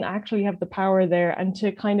 She doesn't actually have the power there. And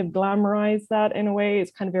to kind of glamorize that in a way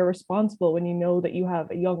is kind of irresponsible when you know that you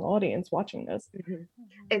have a young audience watching this.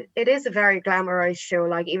 It is a very glamorized show.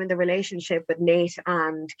 Like, even the relationship with Nate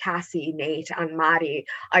and Cassie, Nate and Maddie,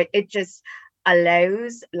 it just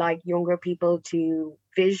allows like younger people to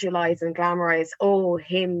visualize and glamorize, oh,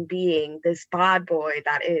 him being this bad boy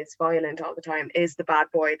that is violent all the time is the bad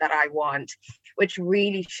boy that I want, which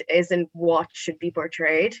really isn't what should be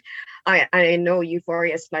portrayed. I know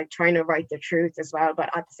Euphoria is like trying to write the truth as well,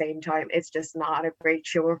 but at the same time it's just not a great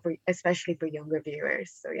show for, especially for younger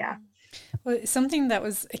viewers. So yeah. Well, something that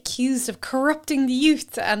was accused of corrupting the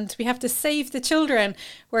youth, and we have to save the children,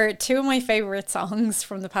 were two of my favourite songs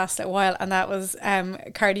from the past little while, and that was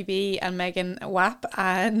Cardi B and Megan WAP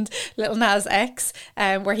and Lil Nas X,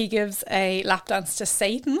 where he gives a lap dance to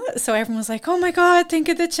Satan. So everyone was like, oh my God, think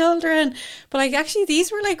of the children. But like, actually,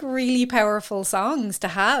 these were like really powerful songs to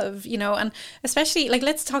have, you know, and especially like,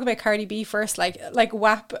 let's talk about Cardi B first, like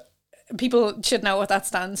WAP. People should know what that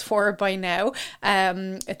stands for by now.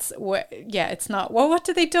 It's not, well, what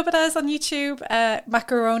do they dub it as on YouTube?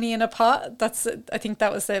 Macaroni in a pot. I think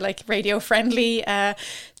that was the like radio friendly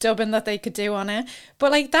dubbing that they could do on it.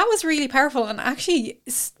 But like, that was really powerful, and actually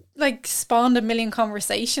like spawned a million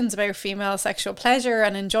conversations about female sexual pleasure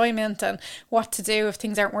and enjoyment and what to do if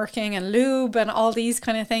things aren't working, and lube and all these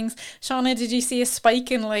kind of things. Shawna, did you see a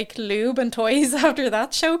spike in like lube and toys after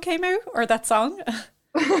that show came out, or that song?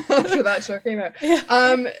 After that show came out.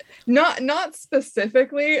 Not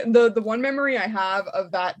specifically. The one memory I have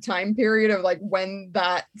of that time period of like when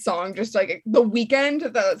that song just like the weekend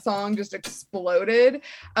that song just exploded,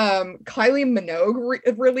 Kylie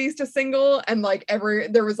Minogue released a single, and like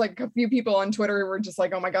there was like a few people on Twitter who were just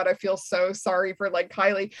like, oh my God, I feel so sorry for like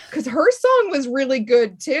Kylie, because her song was really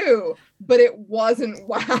good too, but it wasn't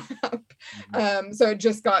WAP. So it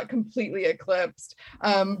just got completely eclipsed.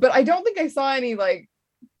 But I don't think I saw any like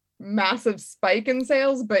massive spike in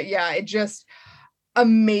sales, but yeah, it just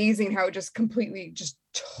amazing how it just completely just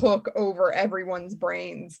took over everyone's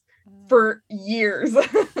brains for years.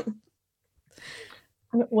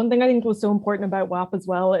 One thing I think was so important about WAP as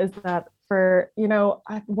well is that for, you know,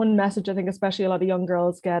 one message I think especially a lot of young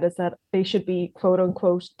girls get is that they should be quote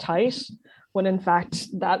unquote tight, when in fact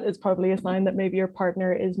that is probably a sign that maybe your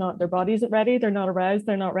partner is not, their body isn't ready, they're not aroused,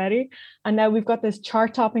 they're not ready. And now we've got this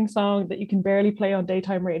chart-topping song that you can barely play on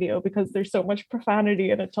daytime radio because there's so much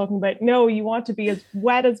profanity in it, talking about, no, you want to be as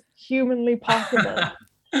wet as humanly possible.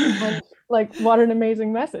 And like, what an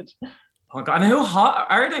amazing message. Oh God, and how hot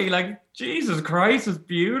are they? Like, Jesus Christ, it's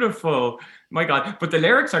beautiful. My God, but the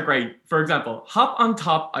lyrics are great. For example, hop on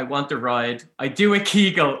top, I want the ride. I do a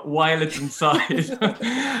Kegel while it's inside.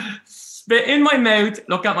 Spit in my mouth,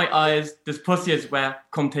 look at my eyes. This pussy is wet,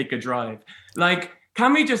 come take a drive. Like,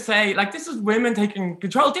 can we just say, like, this is women taking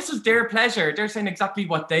control. This is their pleasure. They're saying exactly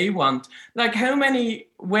what they want. Like, how many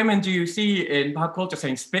women do you see in pop culture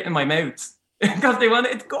saying spit in my mouth? Because they want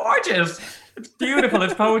it. It's gorgeous. It's beautiful.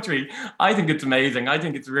 It's poetry. I think it's amazing. I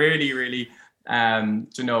think it's really, really,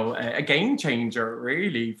 a game changer,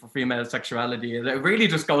 really, for female sexuality. It really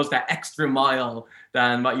just goes that extra mile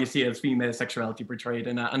than what you see as female sexuality portrayed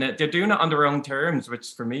in it. And they're doing it on their own terms,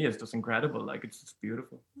 which for me is just incredible. Like, it's just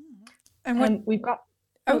beautiful. And we've got...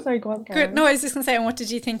 Oh, sorry, go on. Good. No, I was just going to say, and what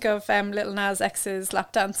did you think of Lil Nas X's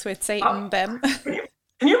lap dance with Satan, Ben?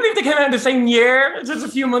 Can you believe they came out in the same year? Just a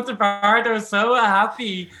few months apart. I was so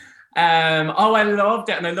happy. I loved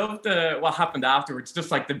it, and I loved what happened afterwards,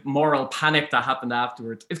 just like the moral panic that happened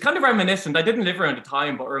afterwards. It's kind of reminiscent. I didn't live around the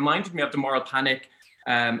time, but it reminded me of the moral panic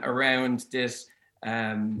around this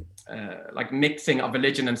like mixing of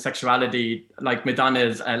religion and sexuality, like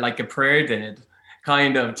Madonna's Like a Prayer did,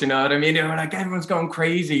 kind of. Do you know what I mean? They were like, everyone's going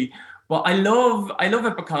crazy. But I love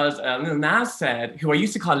it because Lil Nas said, who I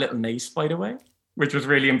used to call Little Nace, by the way, which was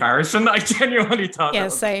really embarrassing. I genuinely thought. Yeah,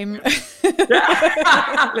 same.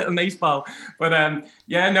 Little nice ball. But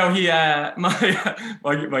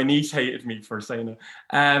my niece hated me for saying it.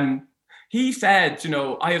 he said,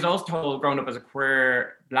 I was always told growing up as a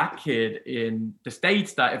queer black kid in the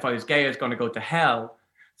States that if I was gay, I was going to go to hell.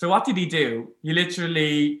 So what did he do? He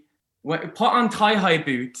literally put on thigh-high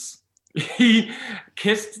boots. He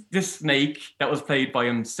kissed this snake that was played by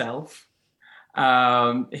himself.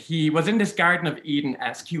 He was in this Garden of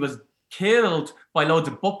Eden-esque. He was killed by loads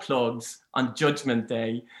of butt plugs on Judgment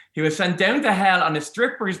Day. He was sent down to hell on a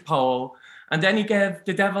stripper's pole, and then he gave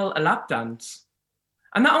the devil a lap dance.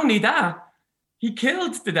 And not only that, he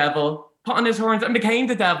killed the devil, put on his horns, and became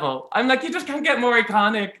the devil. I'm like, you just can't get more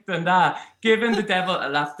iconic than that, giving the devil a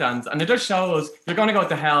lap dance. And it just shows you're going to go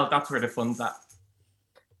to hell, that's where the fun's at.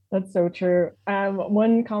 That's so true.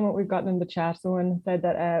 One comment we've gotten in the chat, someone said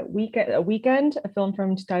that Weekend, a film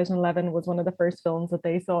from 2011, was one of the first films that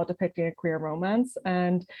they saw depicting a queer romance.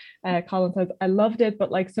 And Colin says, I loved it,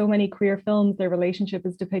 but like so many queer films, their relationship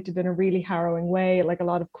is depicted in a really harrowing way, like a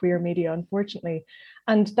lot of queer media, unfortunately.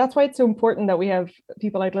 And that's why it's so important that we have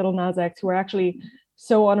people like Little Nas X who are actually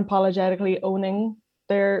so unapologetically owning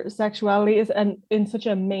their sexualities and in such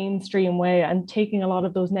a mainstream way, and taking a lot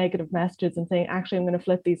of those negative messages and saying, actually, I'm going to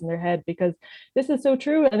flip these in their head, because this is so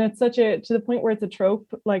true. And it's such to the point where it's a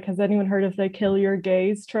trope. Like, has anyone heard of the kill your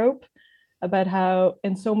gays trope? About how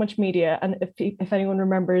in so much media, and if anyone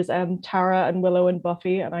remembers Tara and Willow and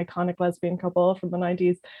Buffy, an iconic lesbian couple from the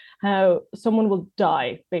 90s, how someone will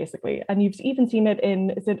die basically. And you've even seen it in,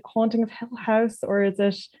 is it Haunting of Hill House, or is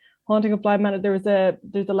it Haunting of Bly Manor? There's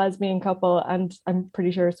a lesbian couple, and I'm pretty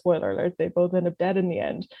sure, spoiler alert, they both end up dead in the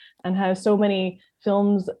end. And how so many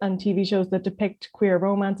films and TV shows that depict queer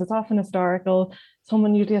romance, it's often historical.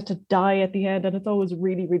 Someone usually has to die at the end, and it's always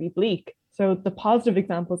really, really bleak. So the positive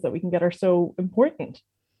examples that we can get are so important.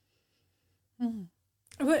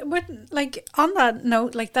 What, like, on that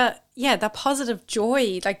note, like that, yeah, that positive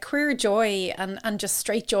joy, like queer joy and just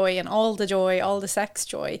straight joy and all the sex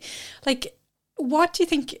joy, like, what do you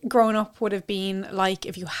think growing up would have been like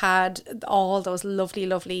if you had all those lovely,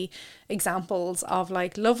 lovely examples of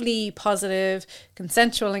like lovely, positive,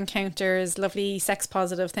 consensual encounters, lovely sex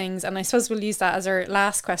positive things? And I suppose we'll use that as our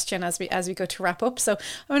last question as we go to wrap up. So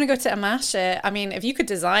I want to go to Imasha. I mean, if you could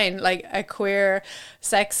design like a queer,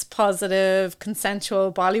 sex positive,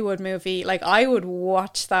 consensual Bollywood movie, like I would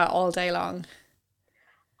watch that all day long.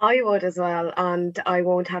 I would as well, and I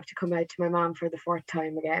won't have to come out to my mom for the fourth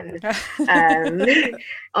time again.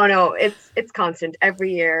 Oh no, it's constant.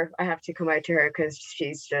 Every year I have to come out to her because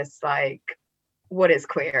she's just like, what is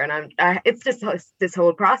queer? And it's just this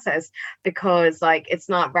whole process, because like it's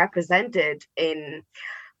not represented in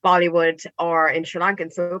Bollywood or in Sri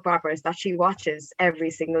Lankan soap operas that she watches every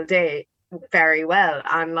single day very well,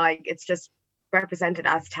 and like it's just represented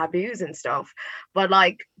as taboos and stuff. But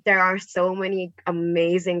like there are so many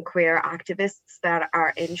amazing queer activists that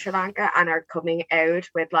are in Sri Lanka and are coming out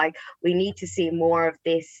with like, we need to see more of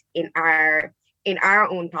this in our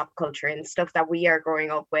own pop culture and stuff that we are growing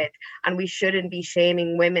up with, and we shouldn't be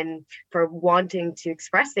shaming women for wanting to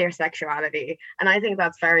express their sexuality. And I think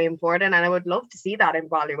that's very important, and I would love to see that in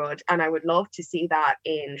Bollywood, and I would love to see that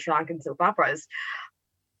in Sri Lankan soap operas.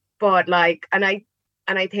 But like, and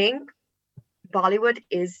I think Bollywood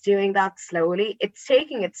is doing that slowly. It's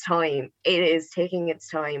taking its time. It is taking its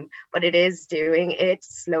time, but it is doing it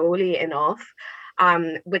slowly enough.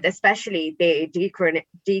 With especially they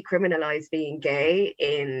decriminalize being gay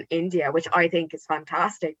in India, which I think is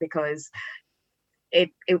fantastic, because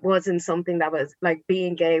it wasn't something that was like,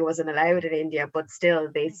 being gay wasn't allowed in India, but still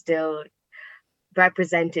they still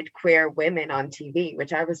represented queer women on TV,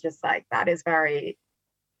 which I was just like, that is very,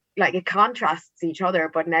 like, it contrasts each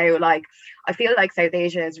other. But now, like, I feel like South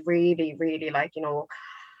Asia is really, really, like, you know,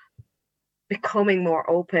 becoming more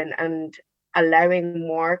open and allowing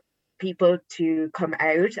more people to come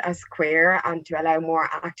out as queer, and to allow more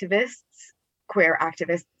queer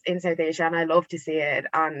activists in South Asia. And I love to see it,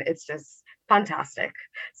 and it's just fantastic.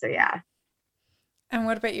 So yeah. And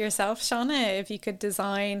what about yourself, Shawna? If you could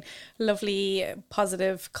design lovely,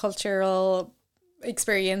 positive, cultural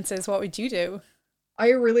experiences, what would you do? I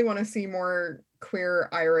really want to see more queer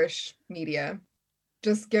Irish media.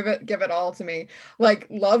 Just give it all to me. Like,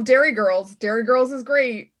 love Dairy Girls. Dairy Girls is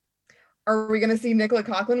great. Are we gonna see Nicola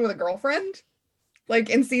Coughlan with a girlfriend, like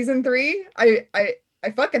in season 3? I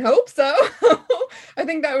fucking hope so. I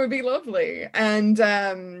think that would be lovely. And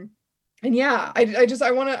yeah,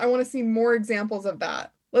 I want to see more examples of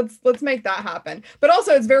that. Let's make that happen. But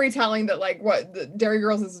also, it's very telling that, like, what the Dairy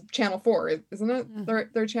Girls is Channel 4, isn't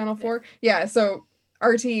it? They're Channel 4. Yeah. So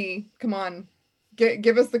RT, come on,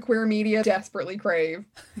 give us the queer media desperately crave.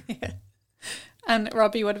 Yeah. And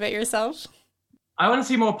Robbie, what about yourself? I want to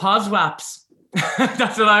see more POSWAPs.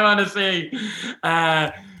 That's what I want to see.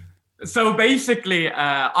 So basically,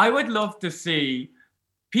 I would love to see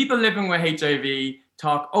people living with HIV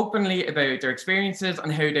talk openly about their experiences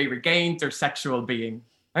and how they regained their sexual being,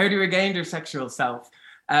 how they regained their sexual self.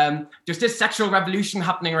 There's this sexual revolution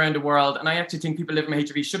happening around the world, and I actually think people living with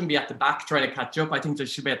HIV shouldn't be at the back trying to catch up. I think they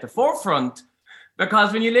should be at the forefront,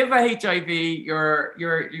 because when you live with HIV,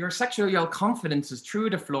 your sexual confidence is through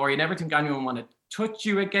the floor. You never think anyone want to touch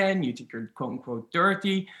you again. You think you're quote unquote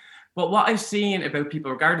dirty. But what I've seen about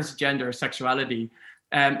people, regardless of gender or sexuality,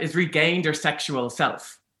 is regain their sexual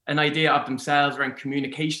self, an idea of themselves around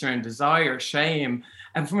communication, around desire, shame.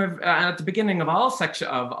 And from at the beginning of all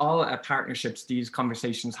partnerships, these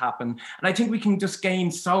conversations happen. And I think we can just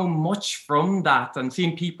gain so much from that, and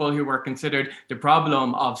seeing people who were considered the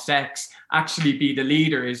problem of sex actually be the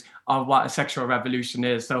leaders of what a sexual revolution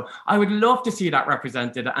is. So I would love to see that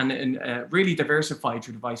represented and really diversified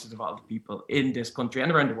through the voices of all the people in this country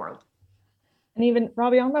and around the world. And even,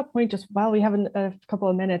 Robbie, on that point, just while we have a couple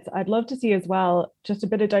of minutes, I'd love to see as well just a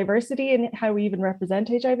bit of diversity in how we even represent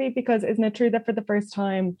HIV, because isn't it true that for the first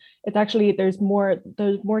time, it's actually there's more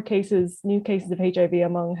cases, new cases of HIV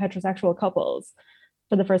among heterosexual couples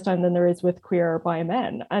for the first time than there is with queer or bi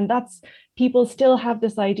men. And that's, people still have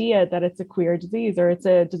this idea that it's a queer disease or it's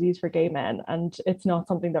a disease for gay men, and it's not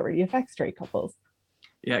something that really affects straight couples.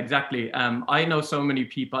 Yeah, exactly. I know so many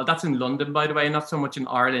people. That's in London, by the way, not so much in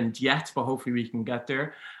Ireland yet, but hopefully we can get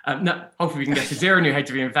there. Hopefully we can get to 0 new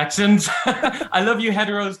HIV infections. I love you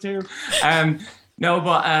heteros too.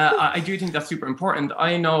 I do think that's super important.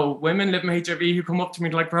 I know women living with HIV who come up to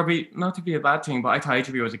me like, probably not to be a bad thing, but I thought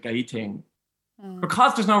HIV was a gay thing.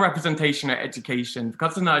 Because there's no representation or education,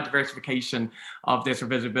 because there's no diversification of this or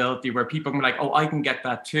visibility where people can be like, oh, I can get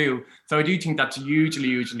that too. So I do think that's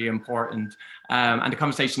hugely important. And the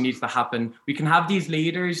conversation needs to happen. We can have these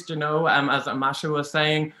leaders, as Imasha was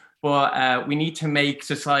saying, but we need to make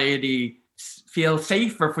society feel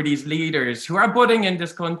safer for these leaders who are budding in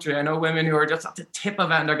this country. I know women who are just at the tip of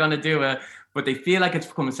it and they're going to do it, but they feel like it's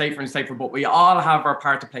becoming safer and safer. But we all have our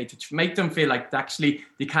part to play to make them feel like actually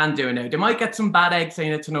they can do it now. They might get some bad eggs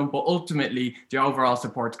saying it to them, but ultimately the overall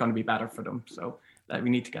support is going to be better for them. So we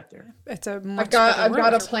need to get there. I've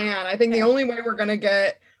got a plan. I think the only way we're going to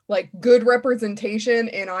get like good representation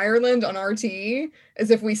in Ireland on RTE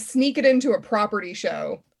is if we sneak it into a property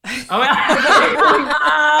show. Oh,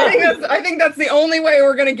 I think that's the only way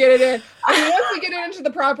we're gonna get it in. I mean, once we get it into the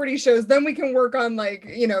property shows, then we can work on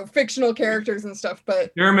fictional characters and stuff.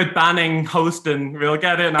 But Dermot Banning hosting, we'll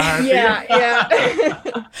get it in a heartbeat. Yeah.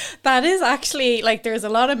 That is actually there's a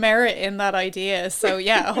lot of merit in that idea. So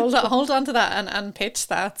yeah, hold on to that and pitch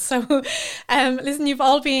that. So listen, you've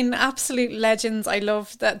all been absolute legends. I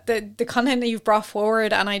love that the content that you've brought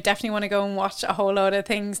forward, and I definitely want to go and watch a whole load of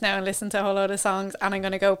things now and listen to a whole load of songs, and I'm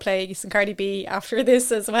going to go play some Cardi B after this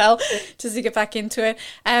as well, just to get back into it.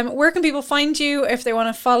 Where can people find you if they want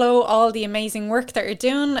to follow all the amazing work that you're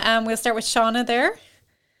doing? We'll start with Shawna there.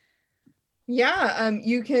 Yeah,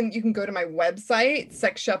 you can go to my website,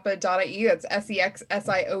 sexsiopa.ie. That's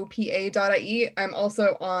sexsiopa.ie. I'm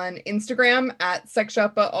also on Instagram at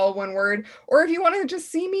sexsiopa, all one word. Or if you want to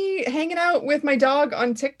just see me hanging out with my dog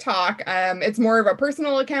on TikTok, it's more of a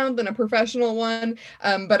personal account than a professional one.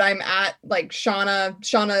 But I'm at Shawna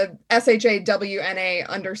SHAWNA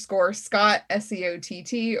 _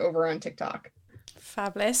 SCOTT over on TikTok.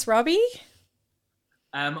 Fabulous. Robbie?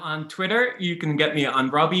 On Twitter, you can get me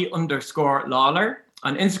on Robbie_Lawlor.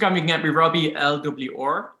 On Instagram, you can get me Robbie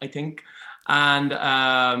LWR, I think. And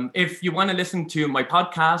if you want to listen to my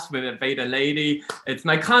podcast with Veda Lady, it's an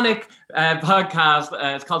iconic podcast.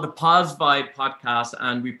 It's called the Pause Vibe Podcast,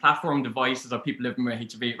 and we platform the voices of people living with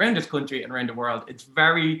HIV around this country and around the world. It's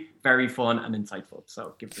very, very fun and insightful.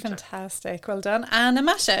 So give it a check. Fantastic. Well done. And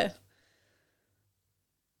Imasha?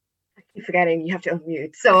 Keep forgetting you have to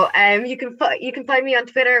unmute. So you can find me on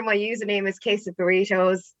Twitter. My username is Case of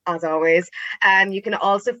Burritos, as always. You can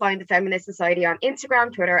also find the Feminist Society on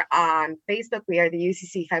Instagram, Twitter, and Facebook. We are the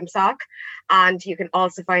UCC FemSoc. And you can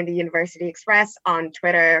also find the University Express on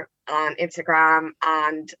Twitter, on Instagram,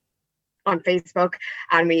 and on Facebook.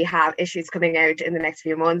 And we have issues coming out in the next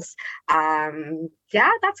few months.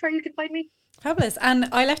 That's where you can find me. Fabulous. And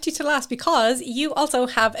I left you to last because you also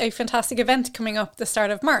have a fantastic event coming up the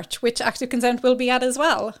start of March, which Active Consent will be at as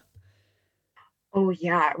well. Oh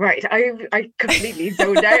yeah, right. I completely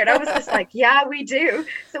zoned out. I was just like, yeah, we do.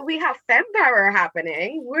 So we have FemPower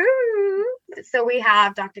happening. Woo! So we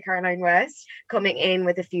have Dr. Caroline West coming in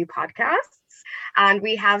with a few podcasts. And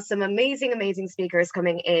we have some amazing, amazing speakers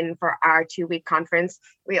coming in for our 2-week conference.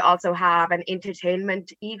 We also have an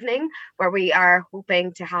entertainment evening where we are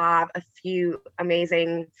hoping to have a few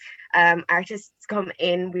amazing artists come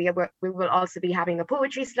in. We will also be having a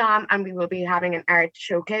poetry slam, and we will be having an art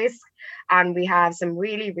showcase. And we have some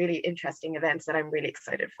really, really interesting events that I'm really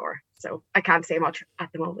excited for. So I can't say much at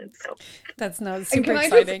the moment. So that's super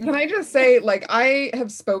exciting. Can I just say, like, I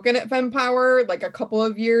have spoken at FemPower like a couple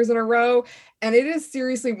of years in a row, and it is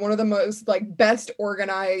seriously one of the most like best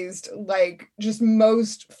organized, like just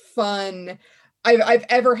most fun I've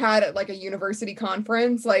ever had at like a university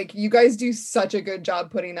conference. Like, you guys do such a good job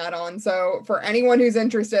putting that on. So for anyone who's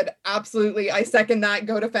interested, absolutely, I second that.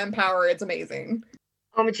 Go to FemPower. It's amazing.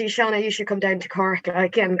 Oh my geez, Shawna, you should come down to Cork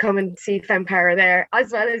and come and see FemPower there,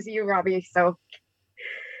 as well as you, Robbie. So,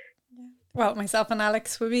 well, myself and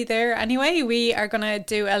Alex will be there anyway. We are going to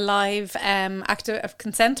do a live active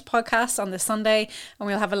consent podcast on the Sunday, and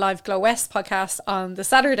we'll have a live Glow West podcast on the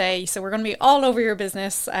Saturday. So we're going to be all over your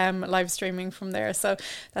business live streaming from there. So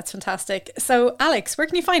that's fantastic. So Alex, where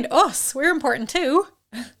can you find us? We're important too.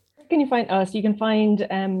 Can you find us? You can find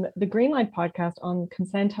the Greenlight podcast on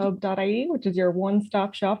consenthub.ie, which is your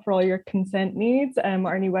one-stop shop for all your consent needs.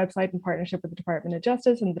 Our new website in partnership with the Department of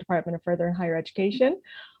Justice and the Department of Further and Higher Education.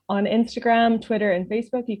 On Instagram, Twitter, and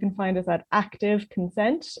Facebook, you can find us at Active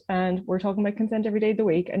Consent, and we're talking about consent every day of the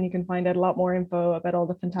week. And you can find out a lot more info about all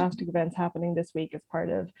the fantastic events happening this week as part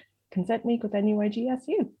of Consent Week with NUIG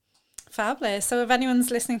SU. Fabulous. So if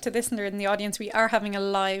anyone's listening to this and they're in the audience, we are having a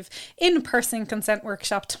live in-person consent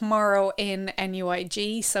workshop tomorrow in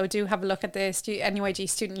NUIG. So do have a look at the NUIG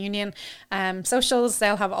Student Union socials.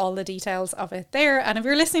 They'll have all the details of it there. And if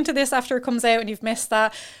you're listening to this after it comes out and you've missed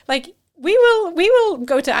that, like, we will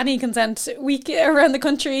go to any consent week around the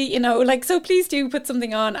country, you know, like, so please do put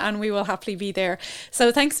something on and we will happily be there.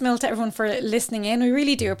 So thanks Mil to everyone for listening in. We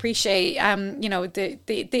really do appreciate you know,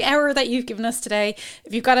 the hour that you've given us today.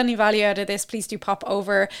 If you've got any value out of this, please do pop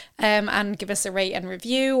over and give us a rate and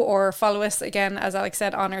review, or follow us again, as Alex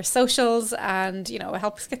said, on our socials, and you know,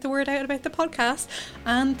 help us get the word out about the podcast.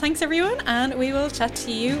 And thanks everyone, and we will chat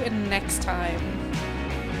to you next time.